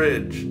of a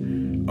bridge,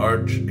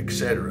 arch,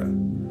 etc.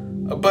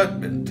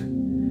 Abutment,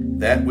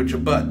 that which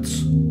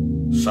abuts,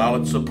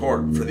 solid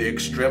support for the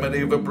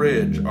extremity of a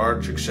bridge,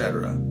 arch,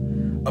 etc.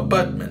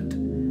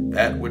 Abutment,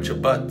 that which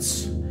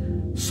abuts,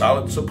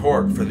 solid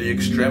support for the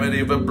extremity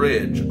of a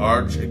bridge,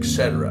 arch,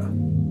 etc.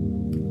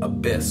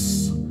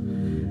 Abyss,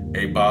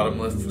 a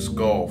bottomless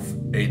gulf,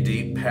 a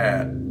deep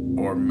pat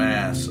or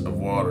mass of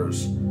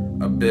waters.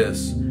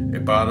 Abyss, a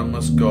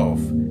bottomless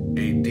gulf,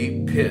 a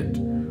deep pit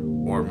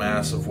or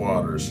mass of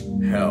waters.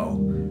 Hell,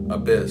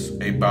 abyss,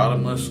 a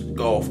bottomless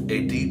gulf,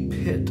 a deep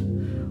pit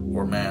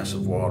or mass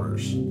of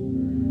waters.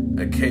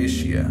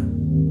 Acacia,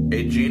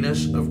 a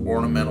genus of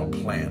ornamental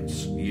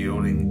plants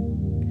yielding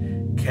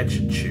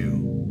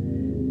caoutchouc,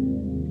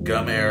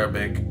 gum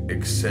arabic,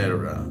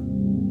 etc.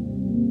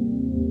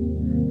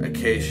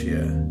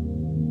 Acacia,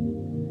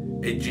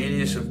 a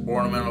genus of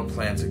ornamental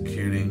plants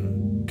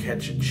yielding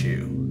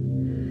caoutchouc,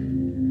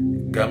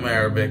 gum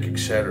arabic,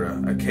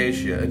 etc.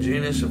 Acacia, a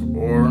genus of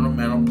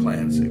ornamental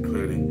plants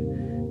including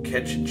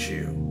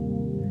caoutchouc,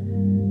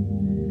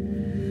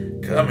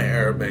 gum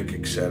arabic,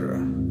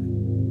 etc.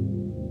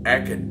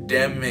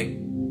 Academician,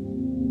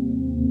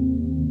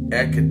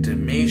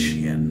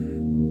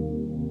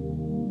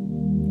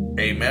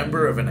 a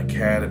member of an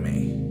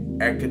academy.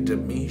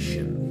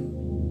 Academician,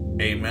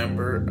 a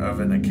member of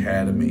an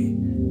academy.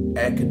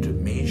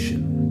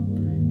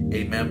 Academician,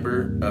 a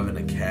member of an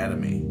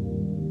academy.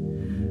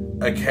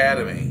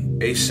 Academy,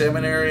 a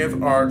seminary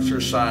of arts or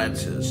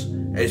sciences,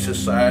 a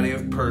society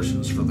of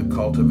persons for the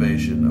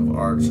cultivation of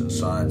arts and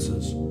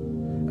sciences.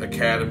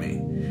 Academy,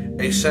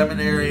 a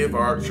seminary of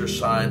arts or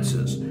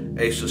sciences,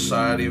 a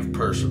society of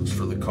persons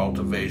for the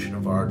cultivation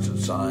of arts and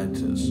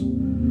sciences.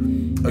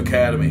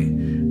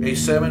 Academy, a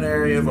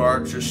seminary of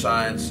arts or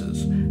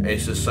sciences, a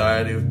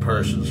society of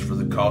persons for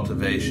the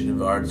cultivation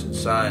of arts and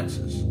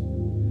sciences.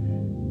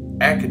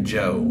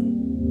 Acajo,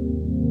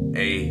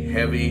 a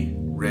heavy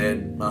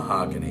red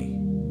mahogany.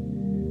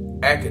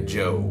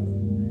 Acajo,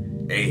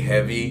 a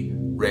heavy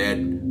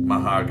red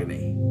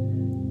mahogany.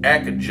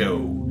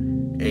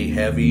 Acajo, a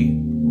heavy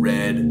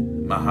red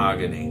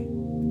mahogany.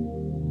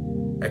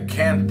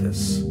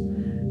 Acanthus,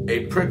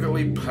 a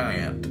prickly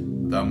plant,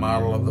 the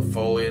model of the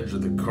foliage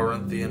of the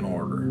Corinthian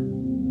order.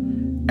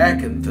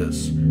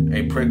 Acanthus,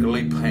 a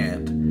prickly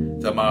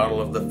plant, the model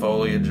of the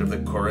foliage of the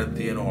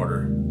Corinthian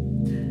order.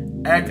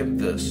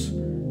 Acanthus,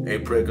 a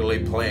prickly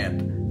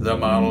plant, the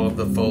model of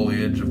the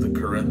foliage of the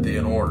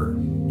Corinthian order.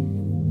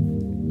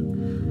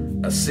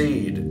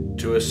 Accede,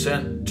 to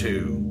assent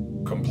to,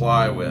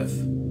 comply with.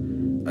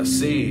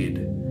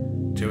 Accede,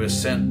 to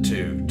assent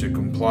to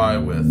comply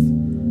with.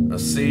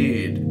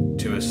 Accede,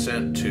 to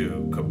assent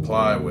to,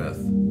 comply with.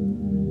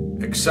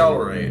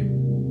 Accelerate,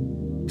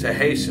 to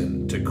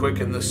hasten, to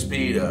quicken the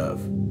speed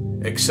of.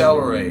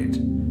 Accelerate,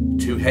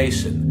 to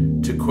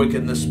hasten, to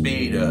quicken the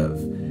speed of.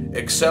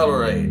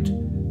 Accelerate,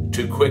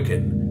 to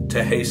quicken,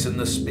 to hasten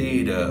the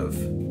speed of.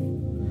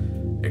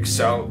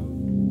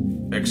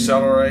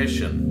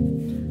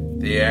 Acceleration,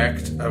 the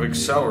act of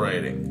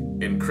accelerating,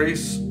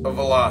 increase of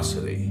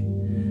velocity.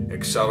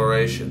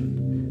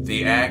 Acceleration,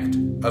 the act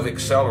of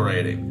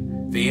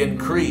accelerating, the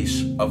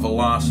increase of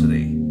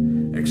velocity.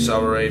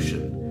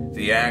 Acceleration,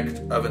 the act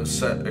of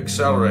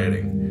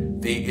accelerating,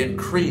 the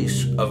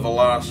increase of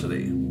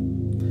velocity.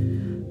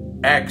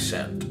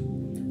 Accent,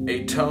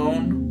 a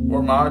tone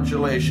or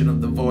modulation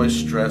of the voice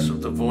stress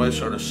of the voice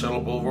on a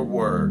syllable or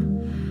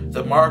word,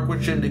 the mark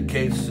which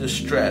indicates the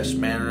stress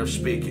manner of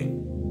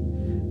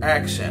speaking.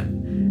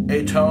 Accent,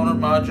 a tone or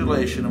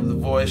modulation of the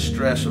voice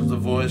stress of the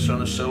voice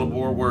on a syllable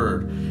or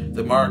word,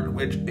 the mark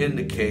which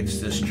indicates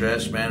the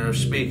stress manner of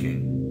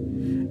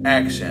speaking.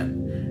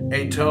 Accent,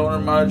 a tone or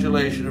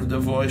modulation of the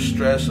voice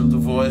stress of the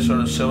voice on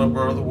a syllable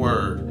or the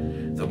word,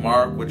 the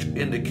mark which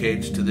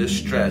indicates to this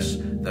stress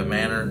the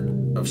manner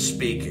of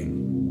speaking.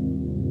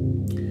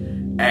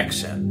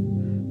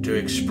 Accent, to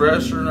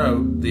express or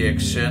note the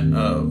accent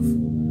of.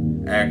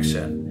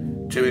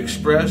 Accent, to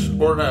express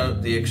or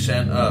note the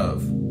accent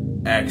of.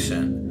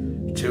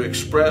 Accent, to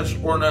express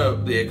or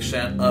note the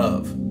accent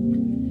of.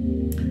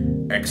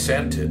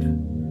 Accented,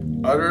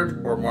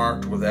 uttered or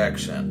marked with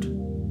accent.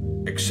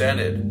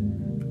 Accented,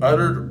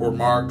 uttered or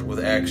marked with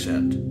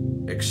accent.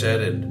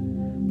 Accented,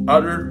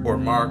 uttered or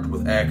marked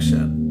with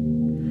accent.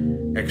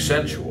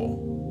 Accentual,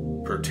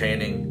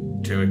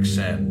 pertaining to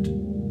accent.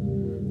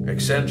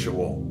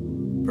 Accentual,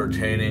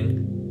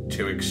 pertaining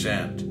to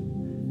accent.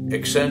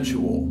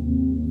 Accentual,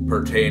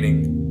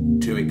 pertaining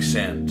to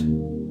accent.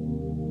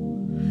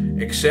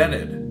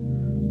 Accented,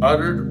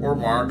 uttered or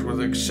marked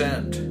with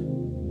accent.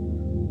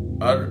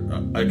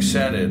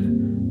 Accented,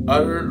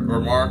 uttered or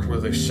marked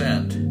with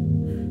accent.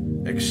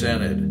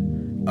 Accented,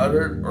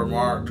 uttered or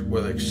marked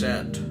with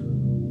accent.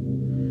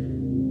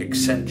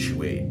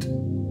 Accentuate,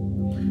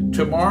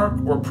 to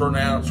mark or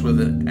pronounce with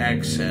an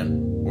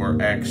accent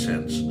or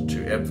accents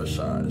to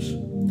emphasize.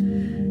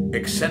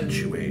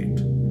 Accentuate,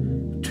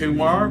 to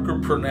mark or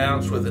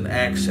pronounce with an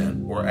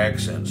accent or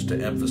accents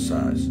to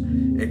emphasize.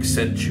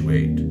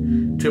 Accentuate,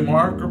 to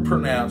mark or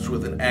pronounce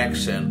with an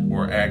accent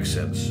or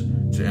accents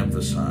to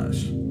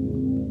emphasize.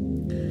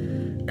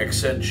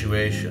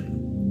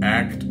 Accentuation,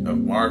 act of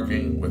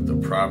marking with the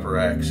proper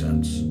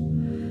accents.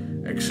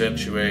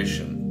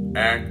 Accentuation,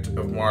 act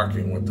of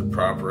marking with the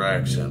proper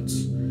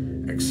accents.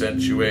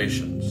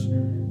 Accentuations,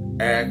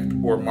 act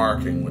or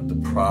marking with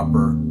the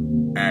proper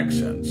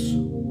accents.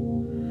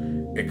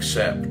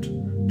 Accept,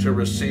 to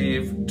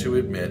receive, to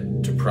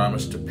admit, to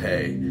promise to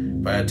pay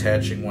by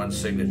attaching one's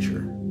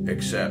signature.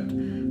 Accept,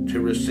 to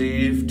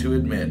receive, to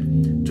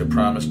admit, to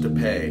promise to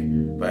pay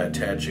by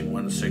attaching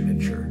one's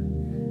signature.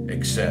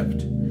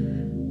 Accept,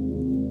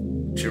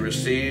 to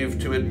receive,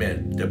 to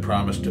admit, to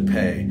promise to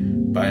pay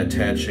by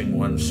attaching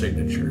one's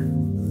signature.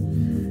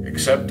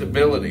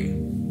 Acceptability,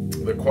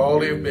 the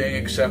quality of being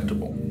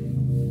acceptable.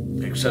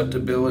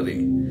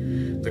 Acceptability,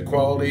 the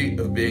quality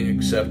of being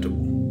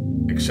acceptable.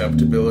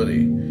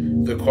 Acceptability,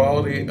 the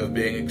quality of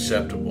being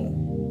acceptable.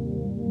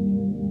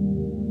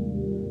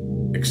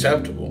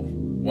 Acceptable,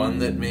 one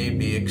that may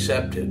be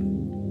accepted.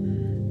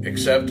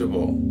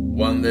 Acceptable,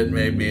 one that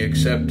may be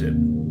accepted.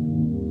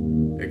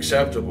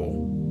 Acceptable,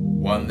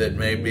 one that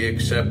may be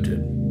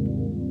accepted.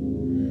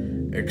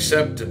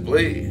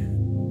 Acceptably,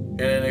 in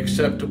an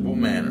acceptable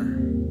manner.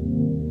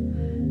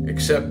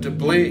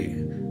 Acceptably,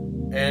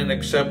 in an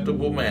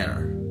acceptable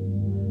manner.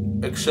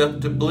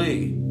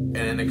 Acceptably, in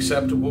an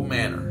acceptable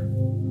manner.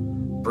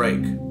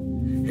 Break.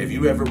 Have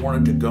you ever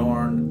wanted to go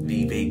on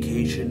the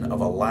vacation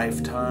of a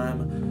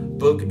lifetime?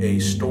 Book a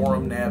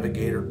Storm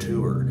Navigator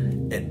tour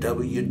at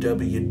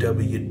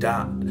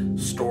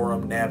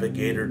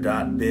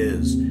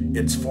www.stormnavigator.biz.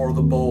 It's for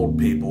the bold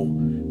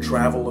people.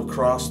 Travel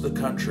across the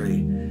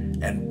country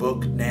and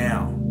book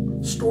now.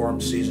 Storm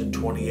season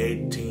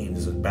 2018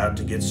 is about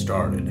to get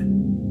started.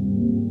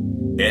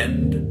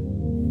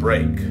 End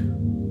break.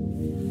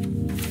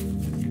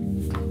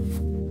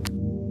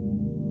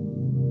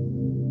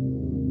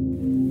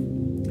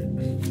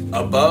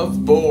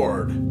 Above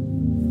board,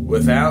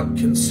 without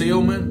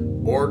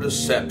concealment or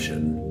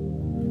deception.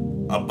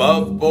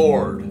 Above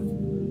board,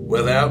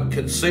 without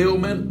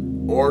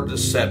concealment or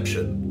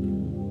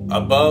deception.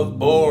 Above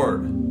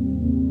board,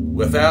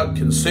 without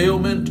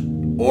concealment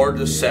or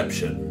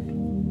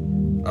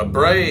deception. A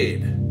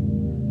braid,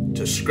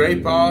 to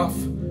scrape off,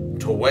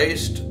 to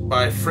waste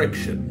by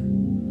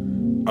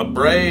friction. A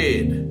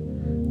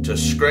braid, to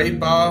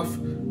scrape off,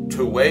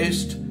 to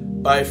waste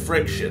by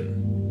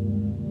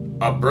friction.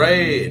 A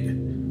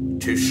braid,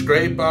 to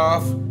scrape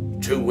off,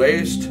 to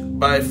waste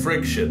by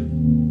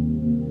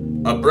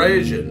friction.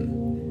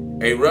 Abrasion,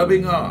 a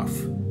rubbing off,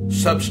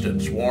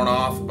 substance worn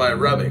off by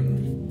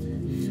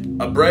rubbing.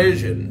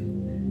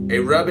 Abrasion, a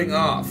rubbing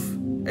off,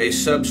 a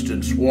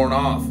substance worn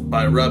off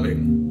by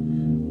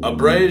rubbing.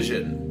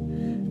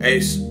 Abrasion,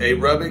 a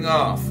rubbing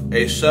off,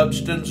 a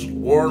substance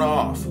worn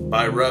off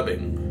by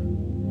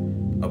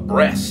rubbing.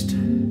 Abreast,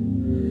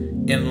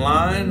 in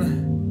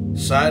line,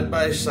 side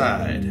by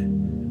side.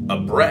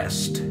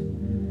 Abreast,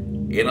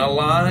 in a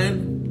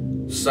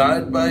line,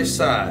 side by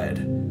side.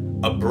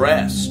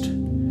 Abreast,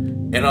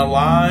 in a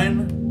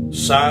line,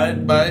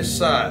 side by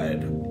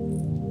side.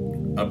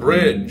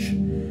 Abridge,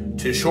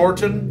 to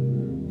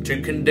shorten,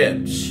 to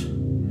condense.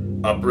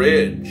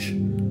 Abridge,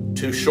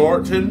 to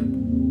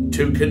shorten,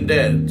 to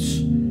condense.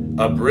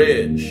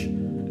 Abridge,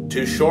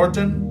 to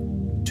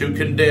shorten, to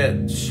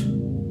condense.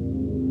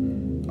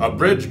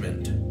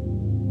 Abridgment,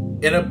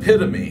 an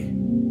epitome,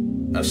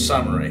 a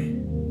summary.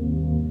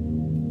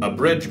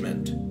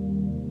 Abridgment,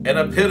 an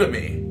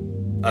epitome,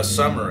 a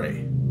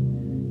summary.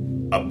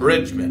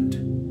 Abridgment,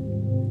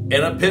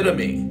 an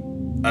epitome,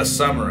 a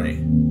summary.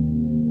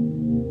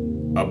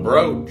 A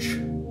brooch,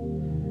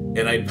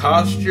 in a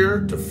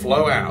posture to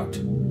flow out,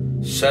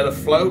 set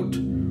afloat,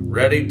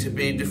 ready to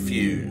be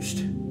diffused.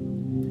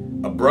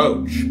 A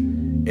brooch,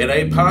 in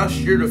a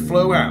posture to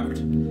flow out,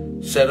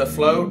 set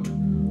afloat,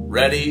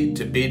 ready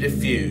to be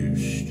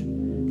diffused.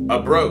 A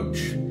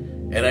brooch,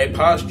 in a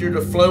posture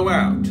to flow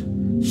out,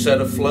 set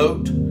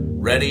afloat,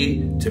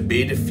 ready to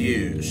be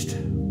diffused.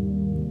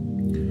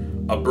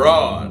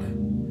 Abroad,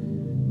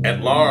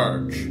 at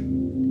large,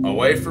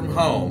 away from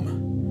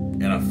home,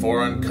 in a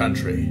foreign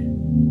country.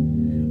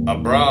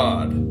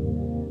 Abroad,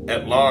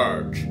 at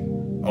large,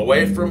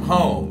 away from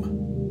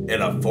home,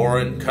 in a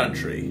foreign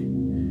country.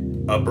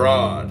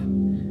 Abroad,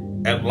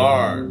 at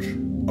large,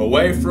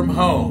 away from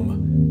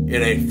home,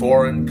 in a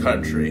foreign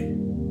country.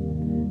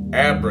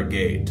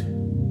 Abrogate,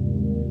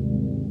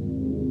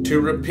 to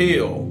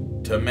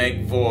repeal, to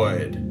make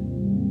void.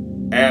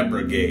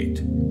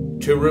 Abrogate,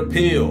 to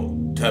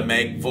repeal, to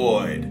make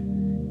void.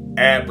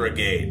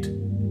 Abrogate,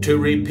 to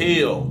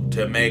repeal,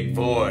 to make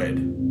void.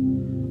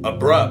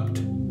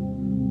 Abrupt,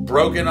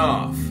 broken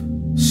off,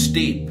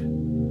 steep,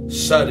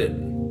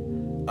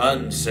 sudden,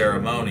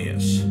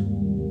 unceremonious.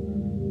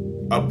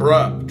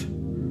 Abrupt,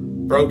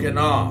 broken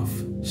off,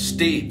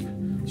 steep,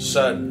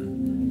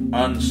 sudden,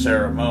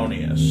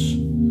 unceremonious.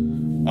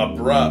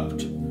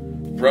 Abrupt,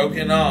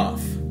 broken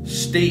off,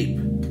 steep,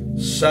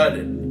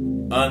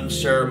 sudden,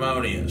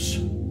 unceremonious.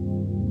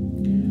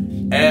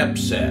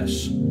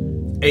 Abscess,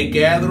 a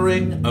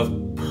gathering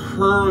of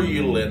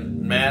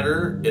purulent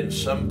matter in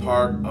some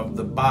part of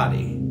the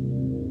body.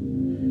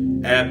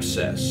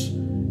 Abscess,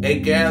 a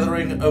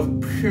gathering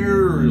of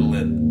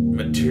purulent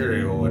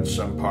material in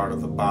some part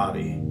of the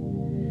body.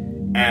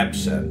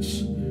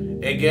 Abscess,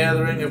 a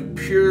gathering of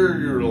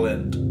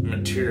purulent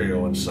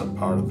material in some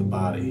part of the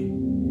body.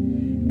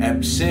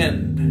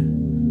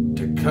 Abscend,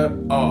 to cut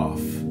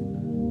off.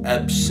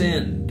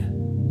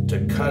 Abscend,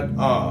 to cut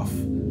off.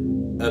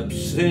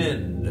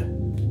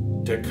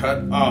 Abscend, to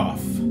cut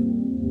off.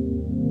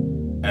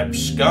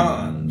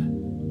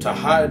 Abscond, to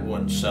hide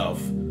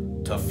oneself,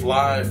 to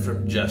fly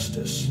from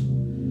justice.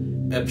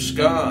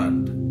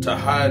 Abscond, to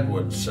hide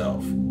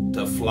oneself,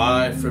 to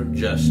fly from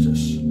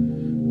justice.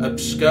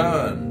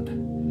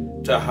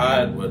 Abscond, to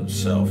hide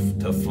oneself,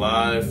 to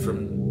fly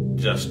from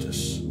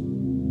justice.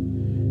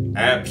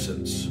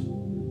 Absence,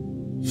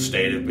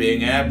 state of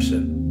being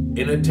absent,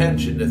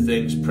 inattention to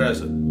things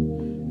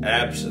present.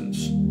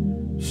 Absence,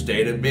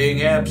 state of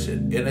being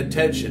absent,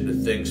 inattention to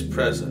things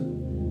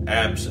present.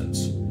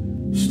 Absence,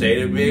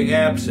 state of being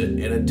absent,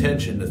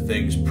 inattention to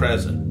things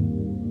present.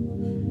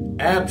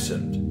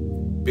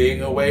 Absent,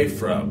 being away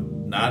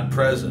from, not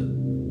present,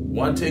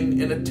 wanting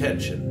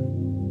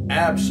inattention.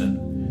 Absent,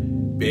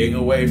 being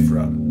away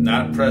from,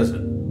 not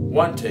present,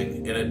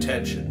 wanting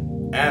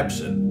inattention.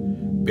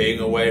 Absent, being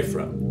away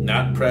from,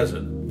 not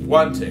present,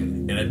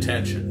 wanting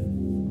inattention.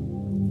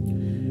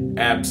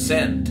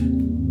 Absent,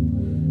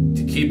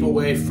 to keep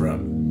away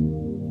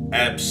from.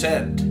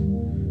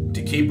 Absent,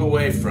 to keep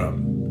away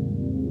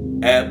from.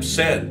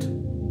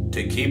 Absent,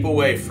 to keep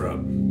away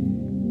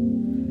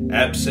from.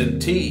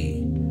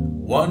 Absentee,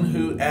 one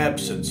who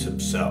absents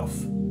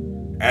himself.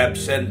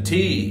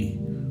 Absentee,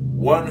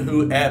 one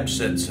who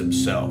absents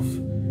himself.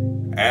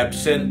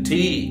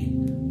 Absentee,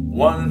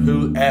 one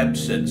who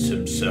absents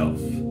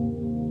himself.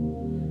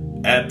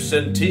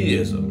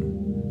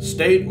 Absenteeism,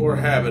 state or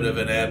habit of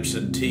an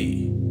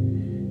absentee.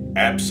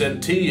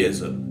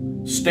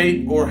 Absenteeism,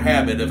 state or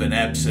habit of an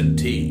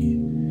absentee.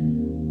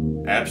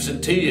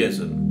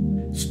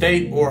 Absenteeism,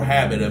 state or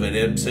habit of an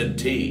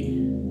absentee.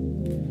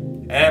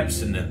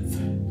 Absinthe,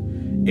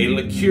 a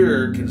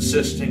liqueur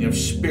consisting of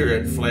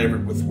spirit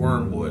flavored with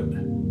wormwood.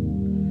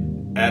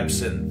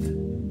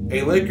 Absinthe,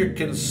 a liquor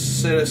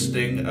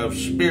consisting of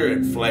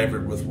spirit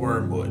flavored with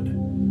wormwood.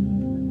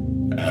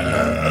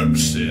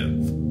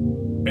 Absinthe,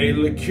 a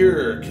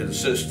liqueur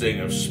consisting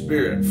of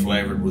spirit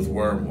flavored with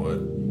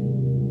wormwood.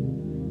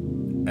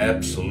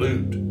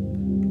 Absolute,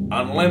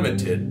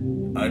 unlimited,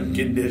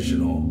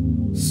 unconditional,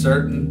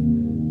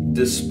 certain,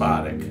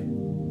 despotic.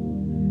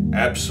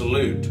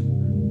 Absolute,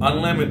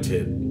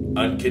 unlimited,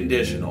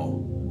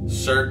 unconditional,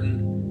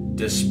 certain,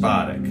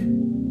 despotic.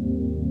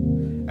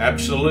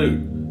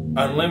 Absolute,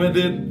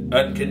 unlimited,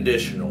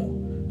 unconditional,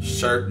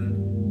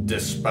 certain,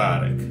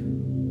 despotic.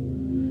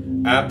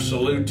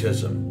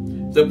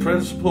 Absolutism, the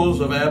principles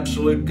of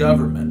absolute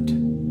government.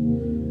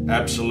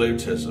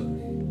 Absolutism,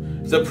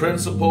 the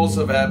principles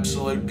of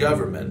absolute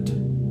government.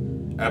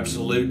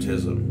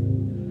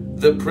 Absolutism,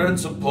 the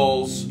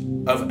principles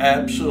of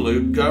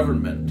absolute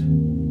government.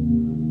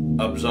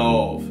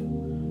 Absolve,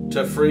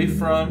 to free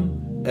from,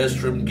 as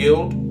from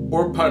guilt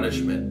or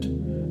punishment.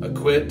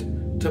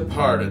 Acquit, to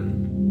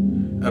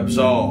pardon.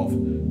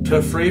 Absolve,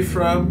 to free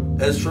from,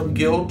 as from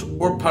guilt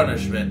or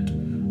punishment.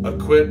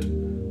 Acquit,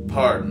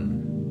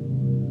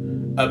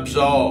 pardon.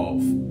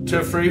 Absolve,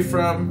 to free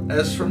from,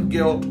 as from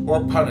guilt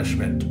or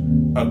punishment.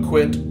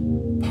 Acquit,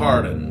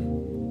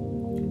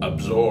 pardon.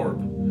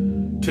 Absorb,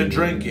 to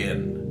drink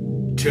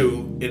in,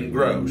 to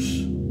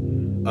engross.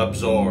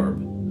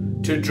 Absorb,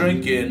 to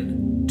drink in,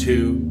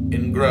 to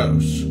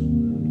engross.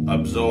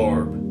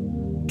 Absorb,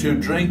 to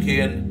drink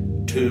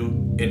in, to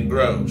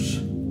engross.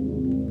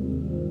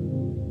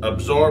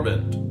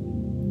 Absorbent,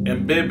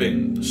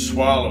 imbibing,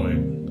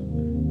 swallowing,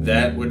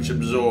 that which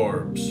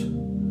absorbs.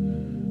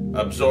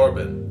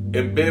 Absorbent,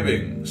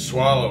 imbibing,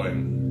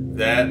 swallowing,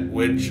 that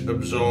which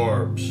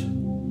absorbs.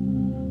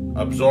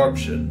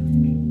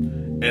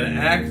 Absorption, an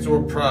act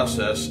or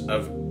process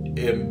of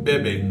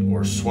imbibing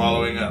or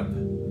swallowing up.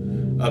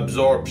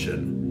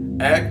 Absorption,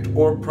 act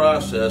or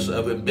process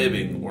of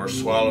imbibing or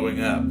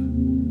swallowing up.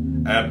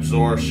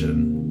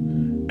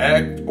 Absorption,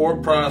 act or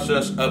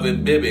process of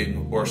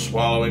imbibing or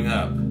swallowing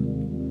up.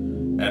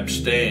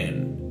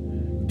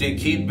 Abstain, to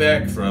keep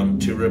back from,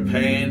 to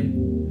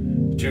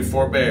repain, to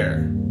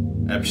forbear.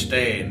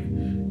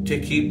 Abstain, to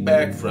keep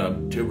back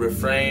from, to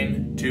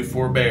refrain, to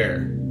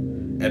forbear.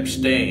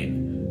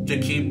 Abstain, to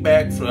keep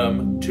back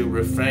from, to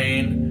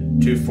refrain,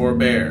 to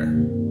forbear.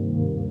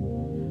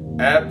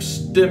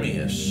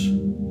 Abstemious,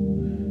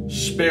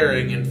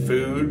 sparing in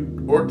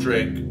food or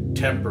drink,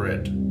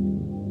 temperate,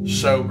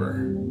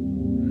 sober.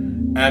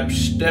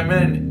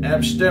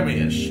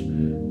 Abstemious,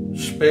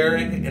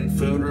 sparing in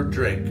food or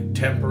drink,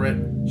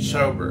 temperate,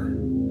 sober.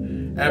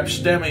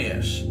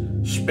 Abstemious,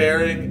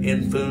 sparing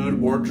in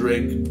food or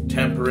drink,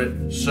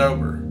 temperate,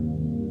 sober.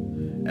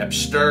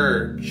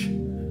 Absterge,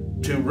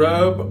 to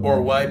rub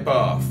or wipe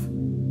off,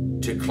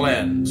 to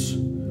cleanse.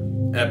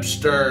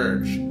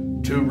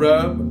 Absterge, to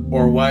rub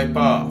or wipe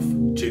off,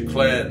 to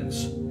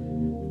cleanse.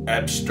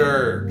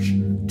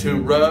 Absterge,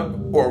 to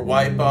rub or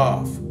wipe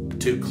off,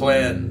 to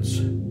cleanse.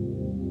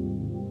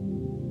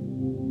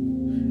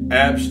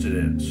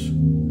 Abstinence,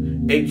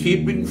 a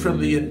keeping from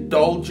the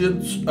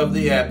indulgence of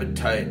the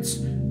appetites,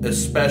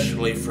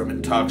 especially from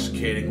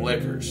intoxicating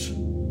liquors.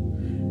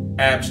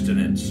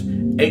 Abstinence,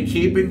 a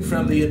keeping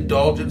from the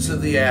indulgence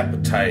of the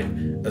appetite,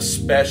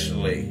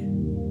 especially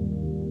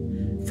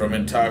from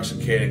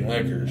intoxicating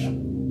liquors.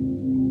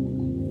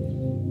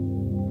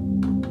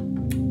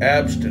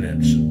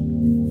 Abstinence,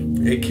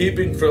 a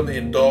keeping from the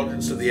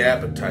indulgence of the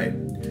appetite,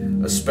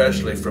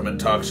 especially from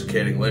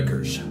intoxicating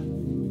liquors.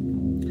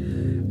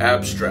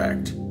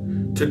 Abstract,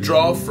 to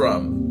draw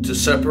from, to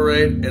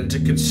separate, and to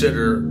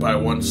consider by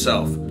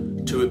oneself,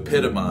 to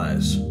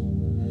epitomize.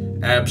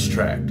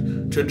 Abstract,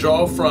 to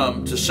draw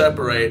from, to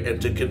separate,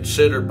 and to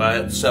consider by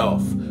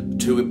itself,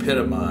 to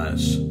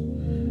epitomize.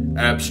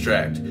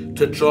 Abstract,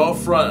 to draw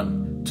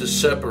from, to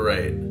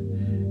separate,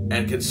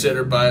 and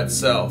consider by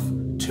itself,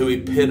 to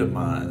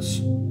epitomize.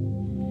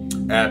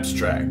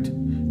 Abstract,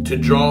 to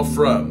draw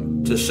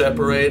from, to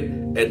separate,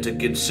 and to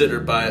consider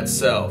by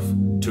itself,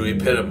 to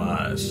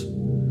epitomize.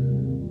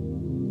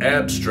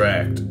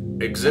 Abstract,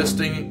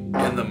 existing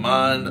in the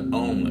mind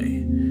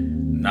only,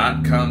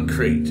 not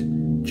concrete,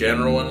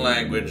 general in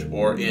language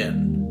or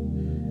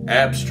in.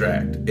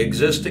 Abstract,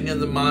 existing in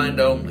the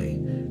mind only,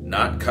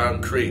 not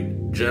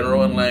concrete,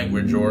 general in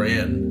language or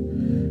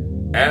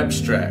in.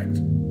 Abstract,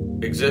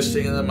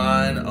 existing in the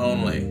mind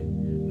only,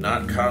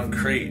 not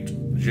concrete,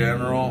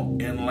 general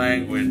in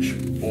language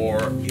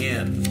or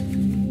in.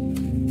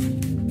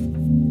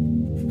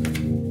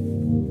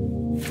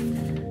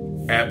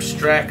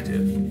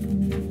 Abstracted,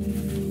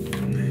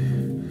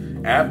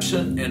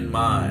 absent in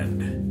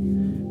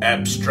mind,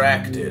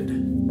 abstracted,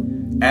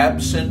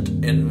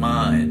 absent in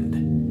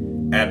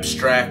mind,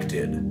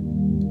 abstracted,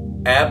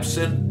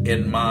 absent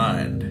in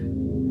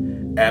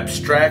mind,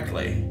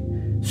 abstractly,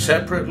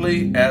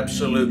 separately,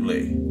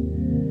 absolutely,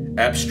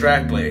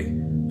 abstractly,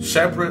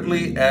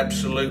 separately,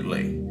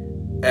 absolutely,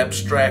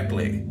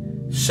 abstractly,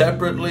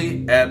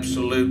 separately,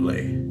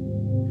 absolutely,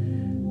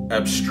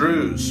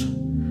 abstruse,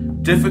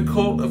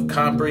 difficult of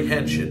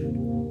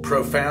comprehension,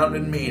 profound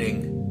in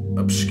meaning,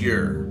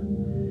 obscure,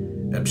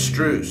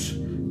 abstruse,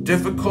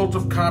 difficult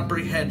of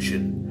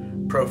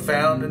comprehension,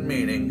 profound in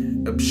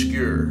meaning,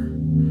 obscure,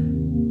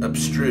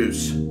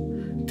 abstruse,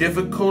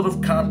 difficult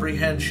of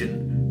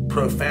comprehension,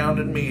 profound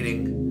in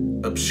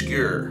meaning,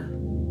 obscure,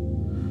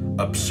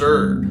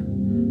 absurd,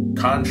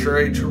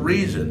 contrary to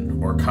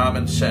reason or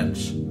common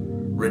sense,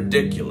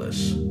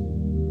 ridiculous,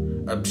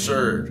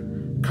 absurd,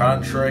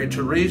 contrary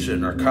to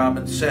reason or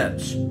common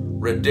sense,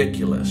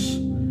 ridiculous,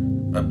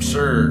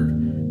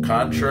 absurd,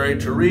 contrary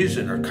to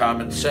reason or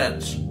common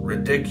sense,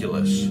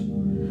 ridiculous,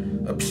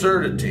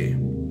 absurdity,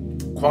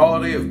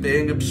 quality of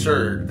being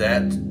absurd,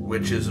 that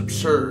which is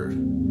absurd,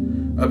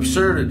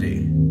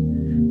 absurdity,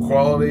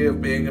 quality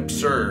of being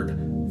absurd,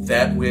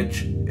 that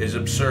which is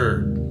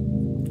absurd,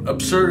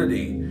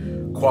 absurdity,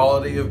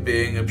 quality of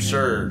being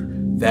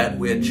absurd, that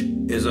which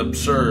is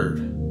absurd,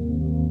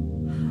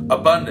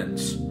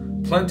 abundance,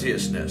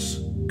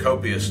 plenteousness,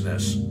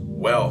 copiousness,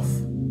 wealth,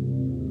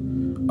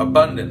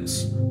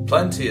 abundance,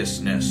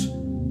 plenteousness,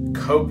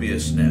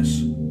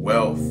 copiousness,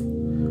 wealth,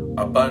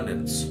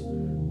 abundance,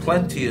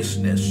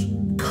 plenteousness,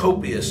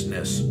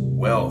 copiousness,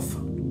 wealth,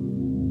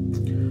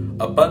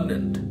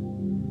 abundant,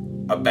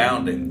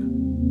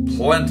 abounding,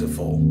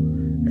 plentiful,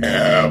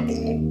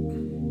 ample,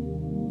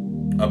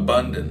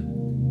 abundant,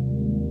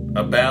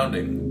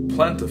 abounding,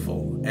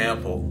 plentiful,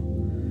 ample,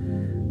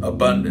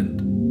 abundant,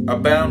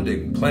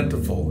 abounding,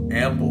 plentiful,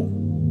 ample,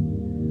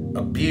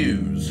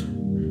 abuse,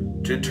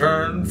 to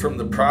turn from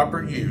the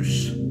proper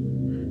use,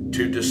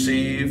 to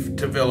deceive,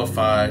 to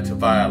vilify, to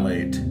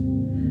violate,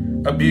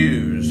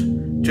 abuse,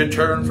 to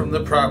turn from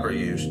the proper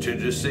use, to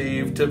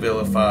deceive, to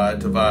vilify,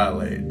 to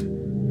violate,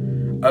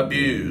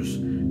 abuse,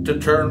 to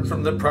turn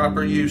from the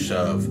proper use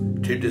of,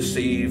 to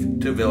deceive,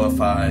 to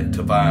vilify,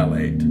 to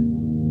violate,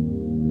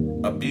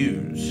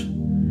 abuse,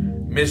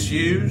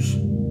 misuse,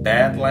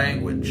 bad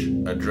language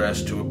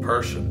addressed to a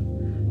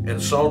person,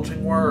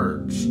 insulting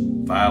words,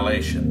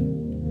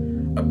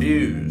 violation,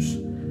 abuse,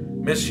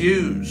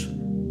 misuse,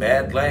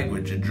 bad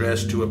language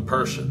addressed to a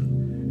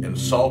person,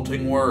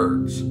 insulting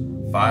words,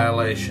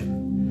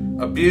 violation,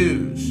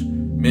 abuse,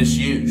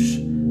 misuse,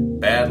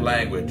 bad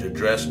language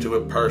addressed to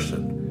a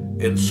person,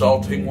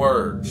 insulting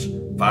words,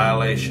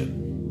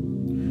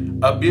 violation,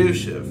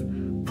 abusive,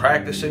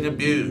 practicing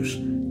abuse,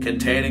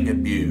 containing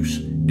abuse,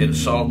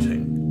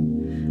 insulting,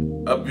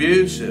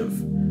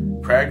 abusive,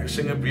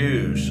 practicing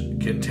abuse,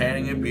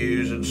 containing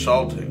abuse,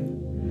 insulting,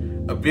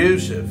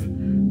 abusive,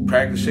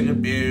 practicing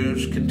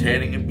abuse,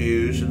 containing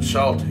abuse,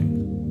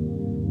 insulting,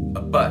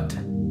 abut,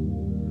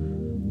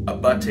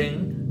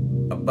 abutting,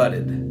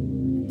 abutted,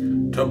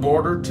 to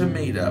border, to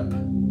meet up,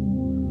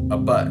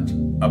 abut,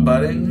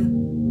 abutting,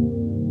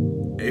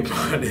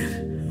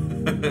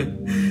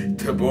 abutted,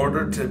 to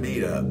border, to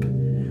meet up,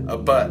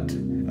 abut,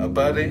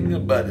 abutting,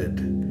 abutted,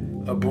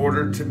 a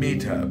border, to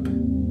meet up,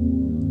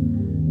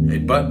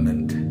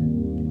 abutment,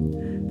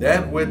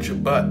 that which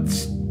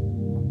abuts,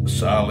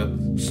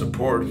 solid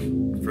support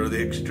for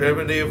the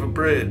extremity of a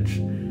bridge,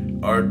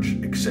 arch,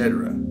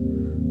 etc.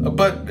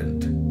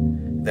 Abutment,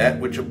 that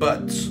which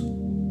abuts,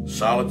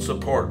 solid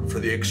support for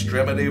the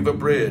extremity of a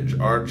bridge,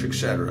 arch,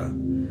 etc.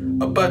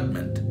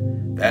 Abutment,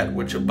 that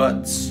which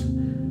abuts,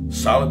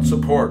 solid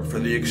support for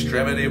the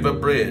extremity of a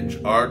bridge,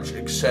 arch,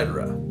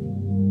 etc.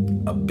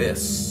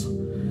 Abyss,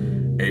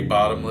 a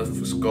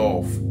bottomless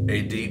gulf,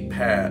 a deep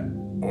pat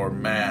or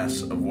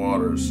mass of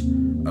waters.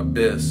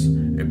 Abyss,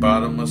 a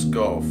bottomless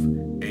gulf,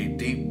 a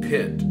deep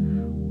pit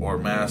or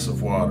mass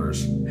of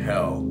waters.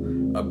 Hell,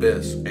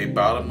 abyss, a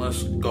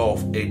bottomless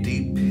gulf, a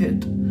deep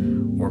pit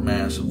or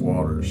mass of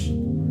waters.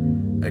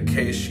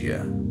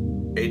 Acacia,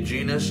 a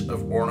genus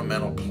of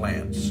ornamental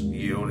plants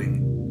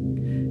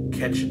yielding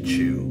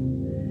caoutchouc,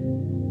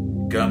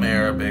 gum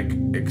arabic,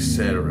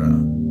 etc.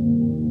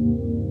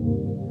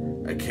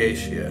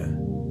 Acacia,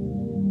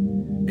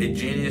 a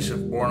genus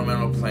of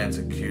ornamental plants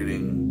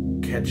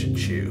yielding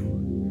caoutchouc,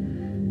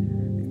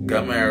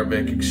 gum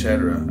arabic,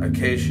 etc.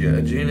 Acacia,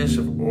 a genus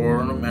of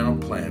ornamental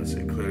plants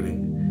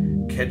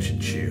including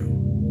caoutchouc,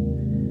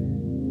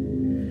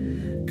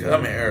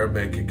 gum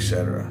arabic,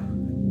 etc.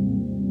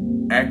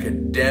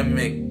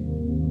 Academician,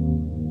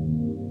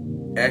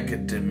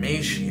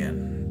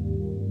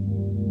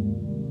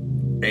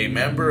 a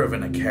member of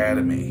an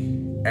academy.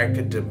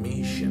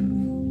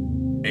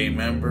 Academician, a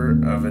member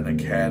of an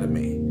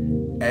academy.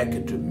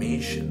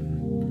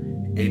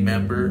 Academician, a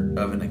member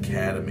of an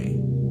academy.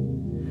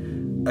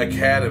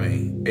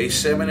 Academy, a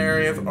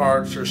seminary of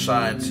arts or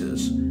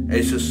sciences,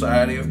 a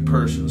society of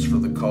persons for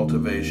the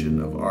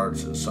cultivation of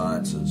arts and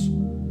sciences.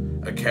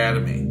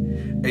 Academy,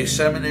 a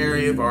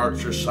seminary of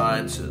arts or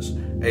sciences,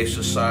 a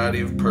society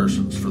of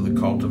persons for the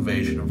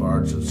cultivation of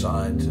arts and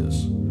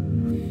sciences.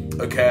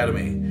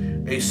 Academy,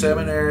 a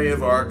seminary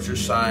of arts or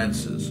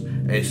sciences,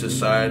 a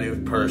society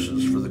of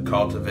persons for the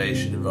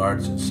cultivation of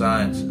arts and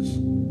sciences.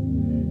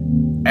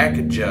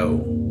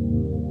 Acajo,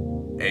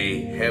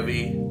 a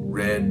heavy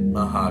red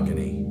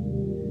mahogany.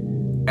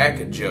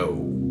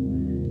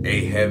 Acajo,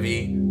 a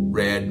heavy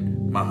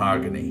red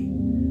mahogany.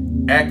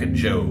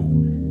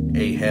 Acajo,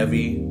 a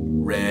heavy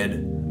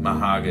red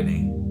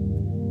mahogany.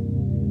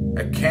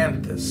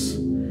 Acanthus,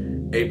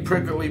 a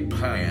prickly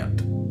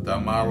plant, the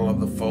model of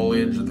the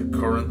foliage of the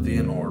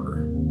Corinthian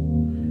order.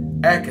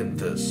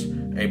 Acanthus,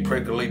 a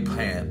prickly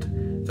plant,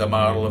 the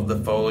model of the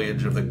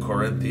foliage of the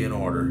Corinthian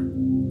order.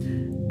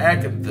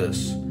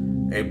 Acanthus,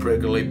 a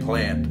prickly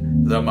plant,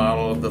 the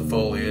model of the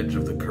foliage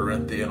of the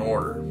Corinthian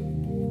order.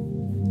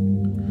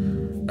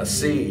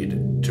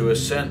 Accede, to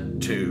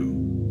assent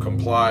to,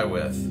 comply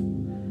with.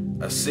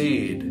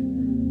 Accede,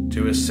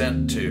 to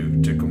assent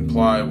to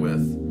comply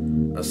with.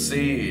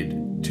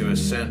 Accede, to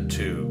assent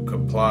to,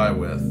 comply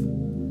with.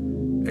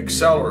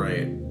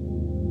 Accelerate,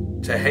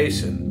 to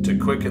hasten, to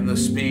quicken the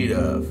speed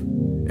of.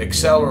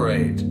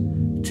 Accelerate,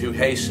 to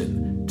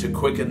hasten, to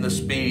quicken the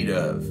speed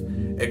of.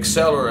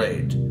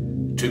 Accelerate,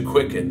 to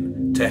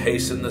quicken, to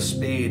hasten the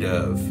speed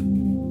of.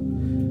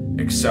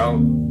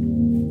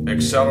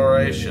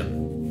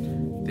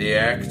 Acceleration, the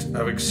act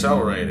of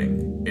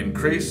accelerating,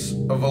 increase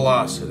of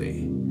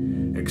velocity.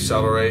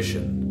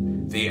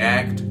 Acceleration, the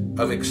act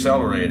of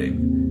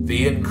accelerating,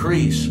 the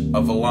increase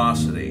of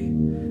velocity.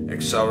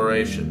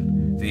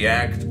 Acceleration, the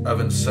act of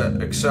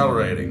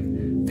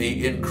accelerating,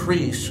 the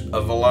increase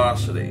of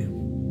velocity.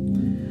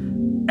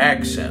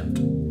 Accent,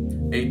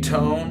 a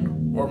tone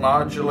or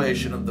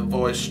modulation of the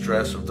voice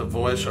stress of the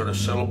voice on a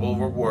syllable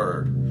or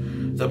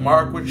word, the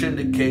mark which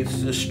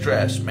indicates the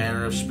stress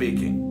manner of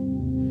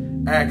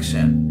speaking.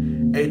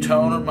 Accent, a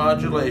tone or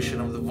modulation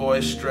of the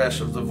voice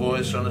stress of the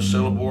voice on a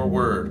syllable or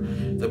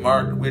word, the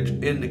mark which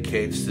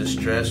indicates the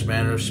stress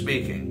manner of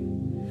speaking.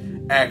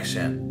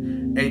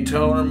 Accent, a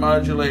tone or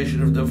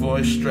modulation of the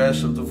voice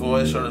stress of the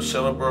voice on a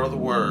syllable or the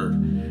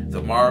word,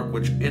 the mark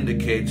which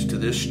indicates to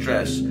this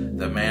stress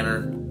the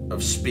manner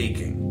of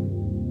speaking.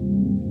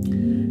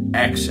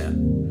 Accent,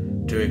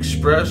 to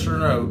express or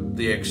note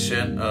the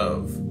accent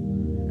of.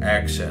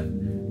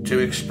 Accent, to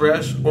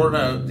express or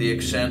note the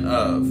accent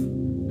of.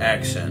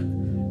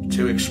 Accent,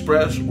 to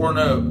express or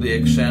note the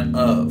accent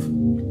of.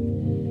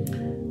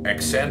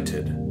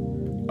 Accented,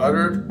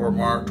 uttered or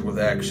marked with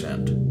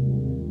accent.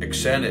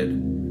 Accented,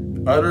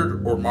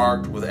 uttered or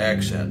marked with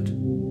accent.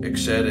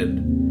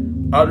 Accented,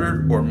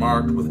 uttered or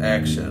marked with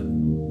accent.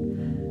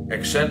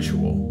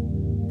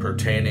 Accentual,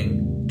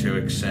 pertaining to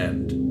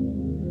accent.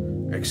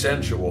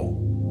 Accentual,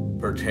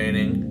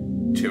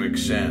 pertaining to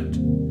accent.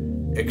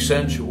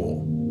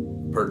 Accentual,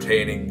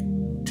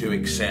 pertaining to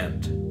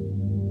accent.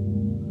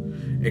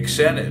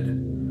 Accented,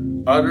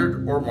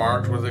 uttered or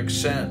marked with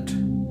accent.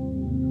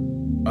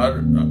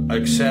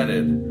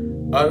 Accented,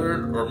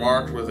 uttered or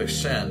marked with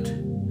accent.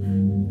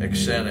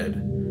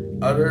 Accented,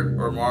 uttered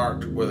or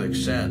marked with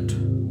accent.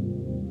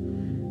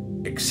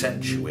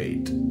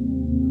 Accentuate,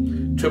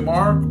 to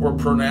mark or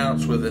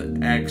pronounce with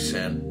an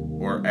accent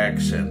or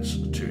accents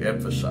to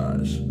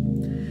emphasize.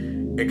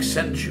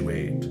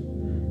 Accentuate,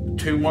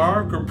 to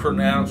mark or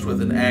pronounce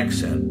with an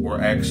accent or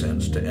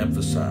accents to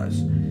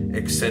emphasize.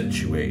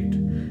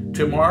 Accentuate,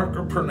 to mark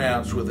or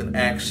pronounce with an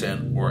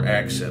accent or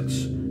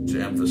accents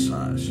to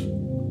emphasize.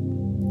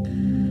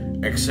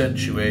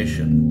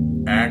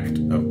 Accentuation, act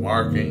of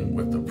marking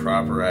with the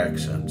proper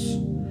accents.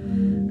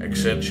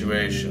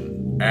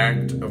 Accentuation,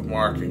 act of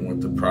marking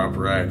with the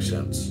proper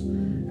accents.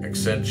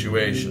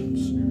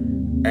 Accentuations,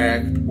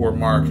 act or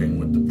marking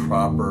with the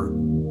proper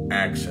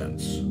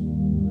accents.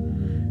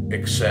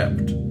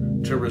 Accept,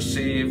 to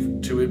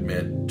receive, to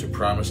admit, to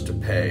promise to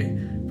pay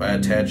by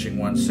attaching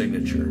one's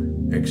signature.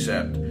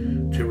 Accept,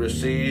 to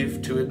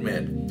receive, to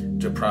admit,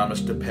 to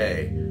promise to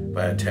pay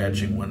by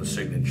attaching one's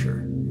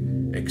signature.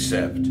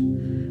 Accept,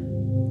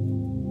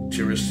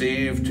 to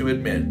receive, to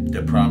admit,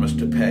 to promise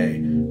to pay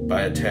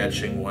by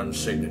attaching one's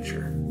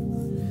signature.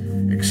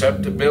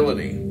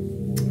 Acceptability,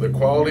 the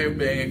quality of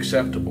being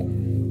acceptable.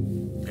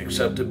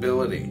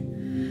 Acceptability,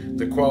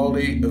 the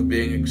quality of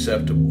being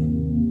acceptable.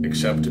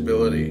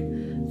 Acceptability,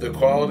 the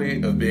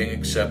quality of being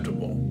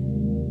acceptable.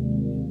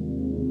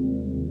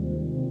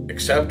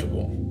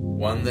 Acceptable,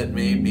 one that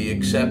may be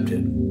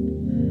accepted.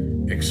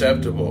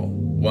 Acceptable,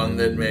 one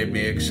that may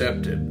be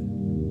accepted.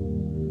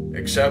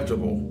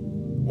 Acceptable,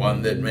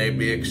 one that may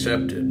be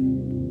accepted.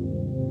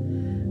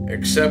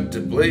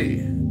 Acceptably,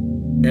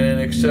 in an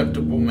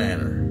acceptable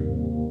manner.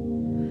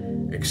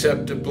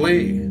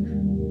 Acceptably,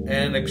 in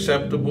an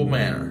acceptable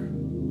manner.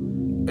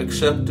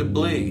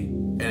 Acceptably,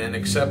 in an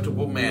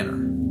acceptable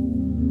manner.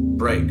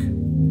 Break.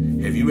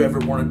 Have you ever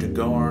wanted to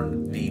go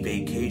on the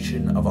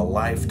vacation of a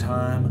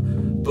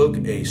lifetime? Book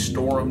a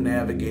Storm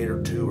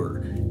Navigator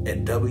tour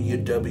at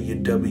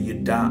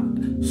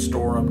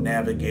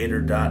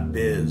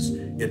www.stormnavigator.biz.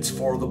 It's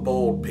for the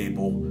bold,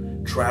 people.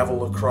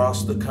 Travel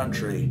across the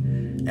country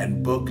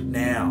and book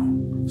now.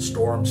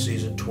 Storm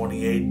season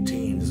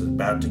 2018 is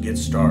about to get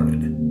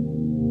started.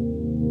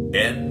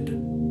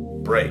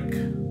 End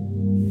break.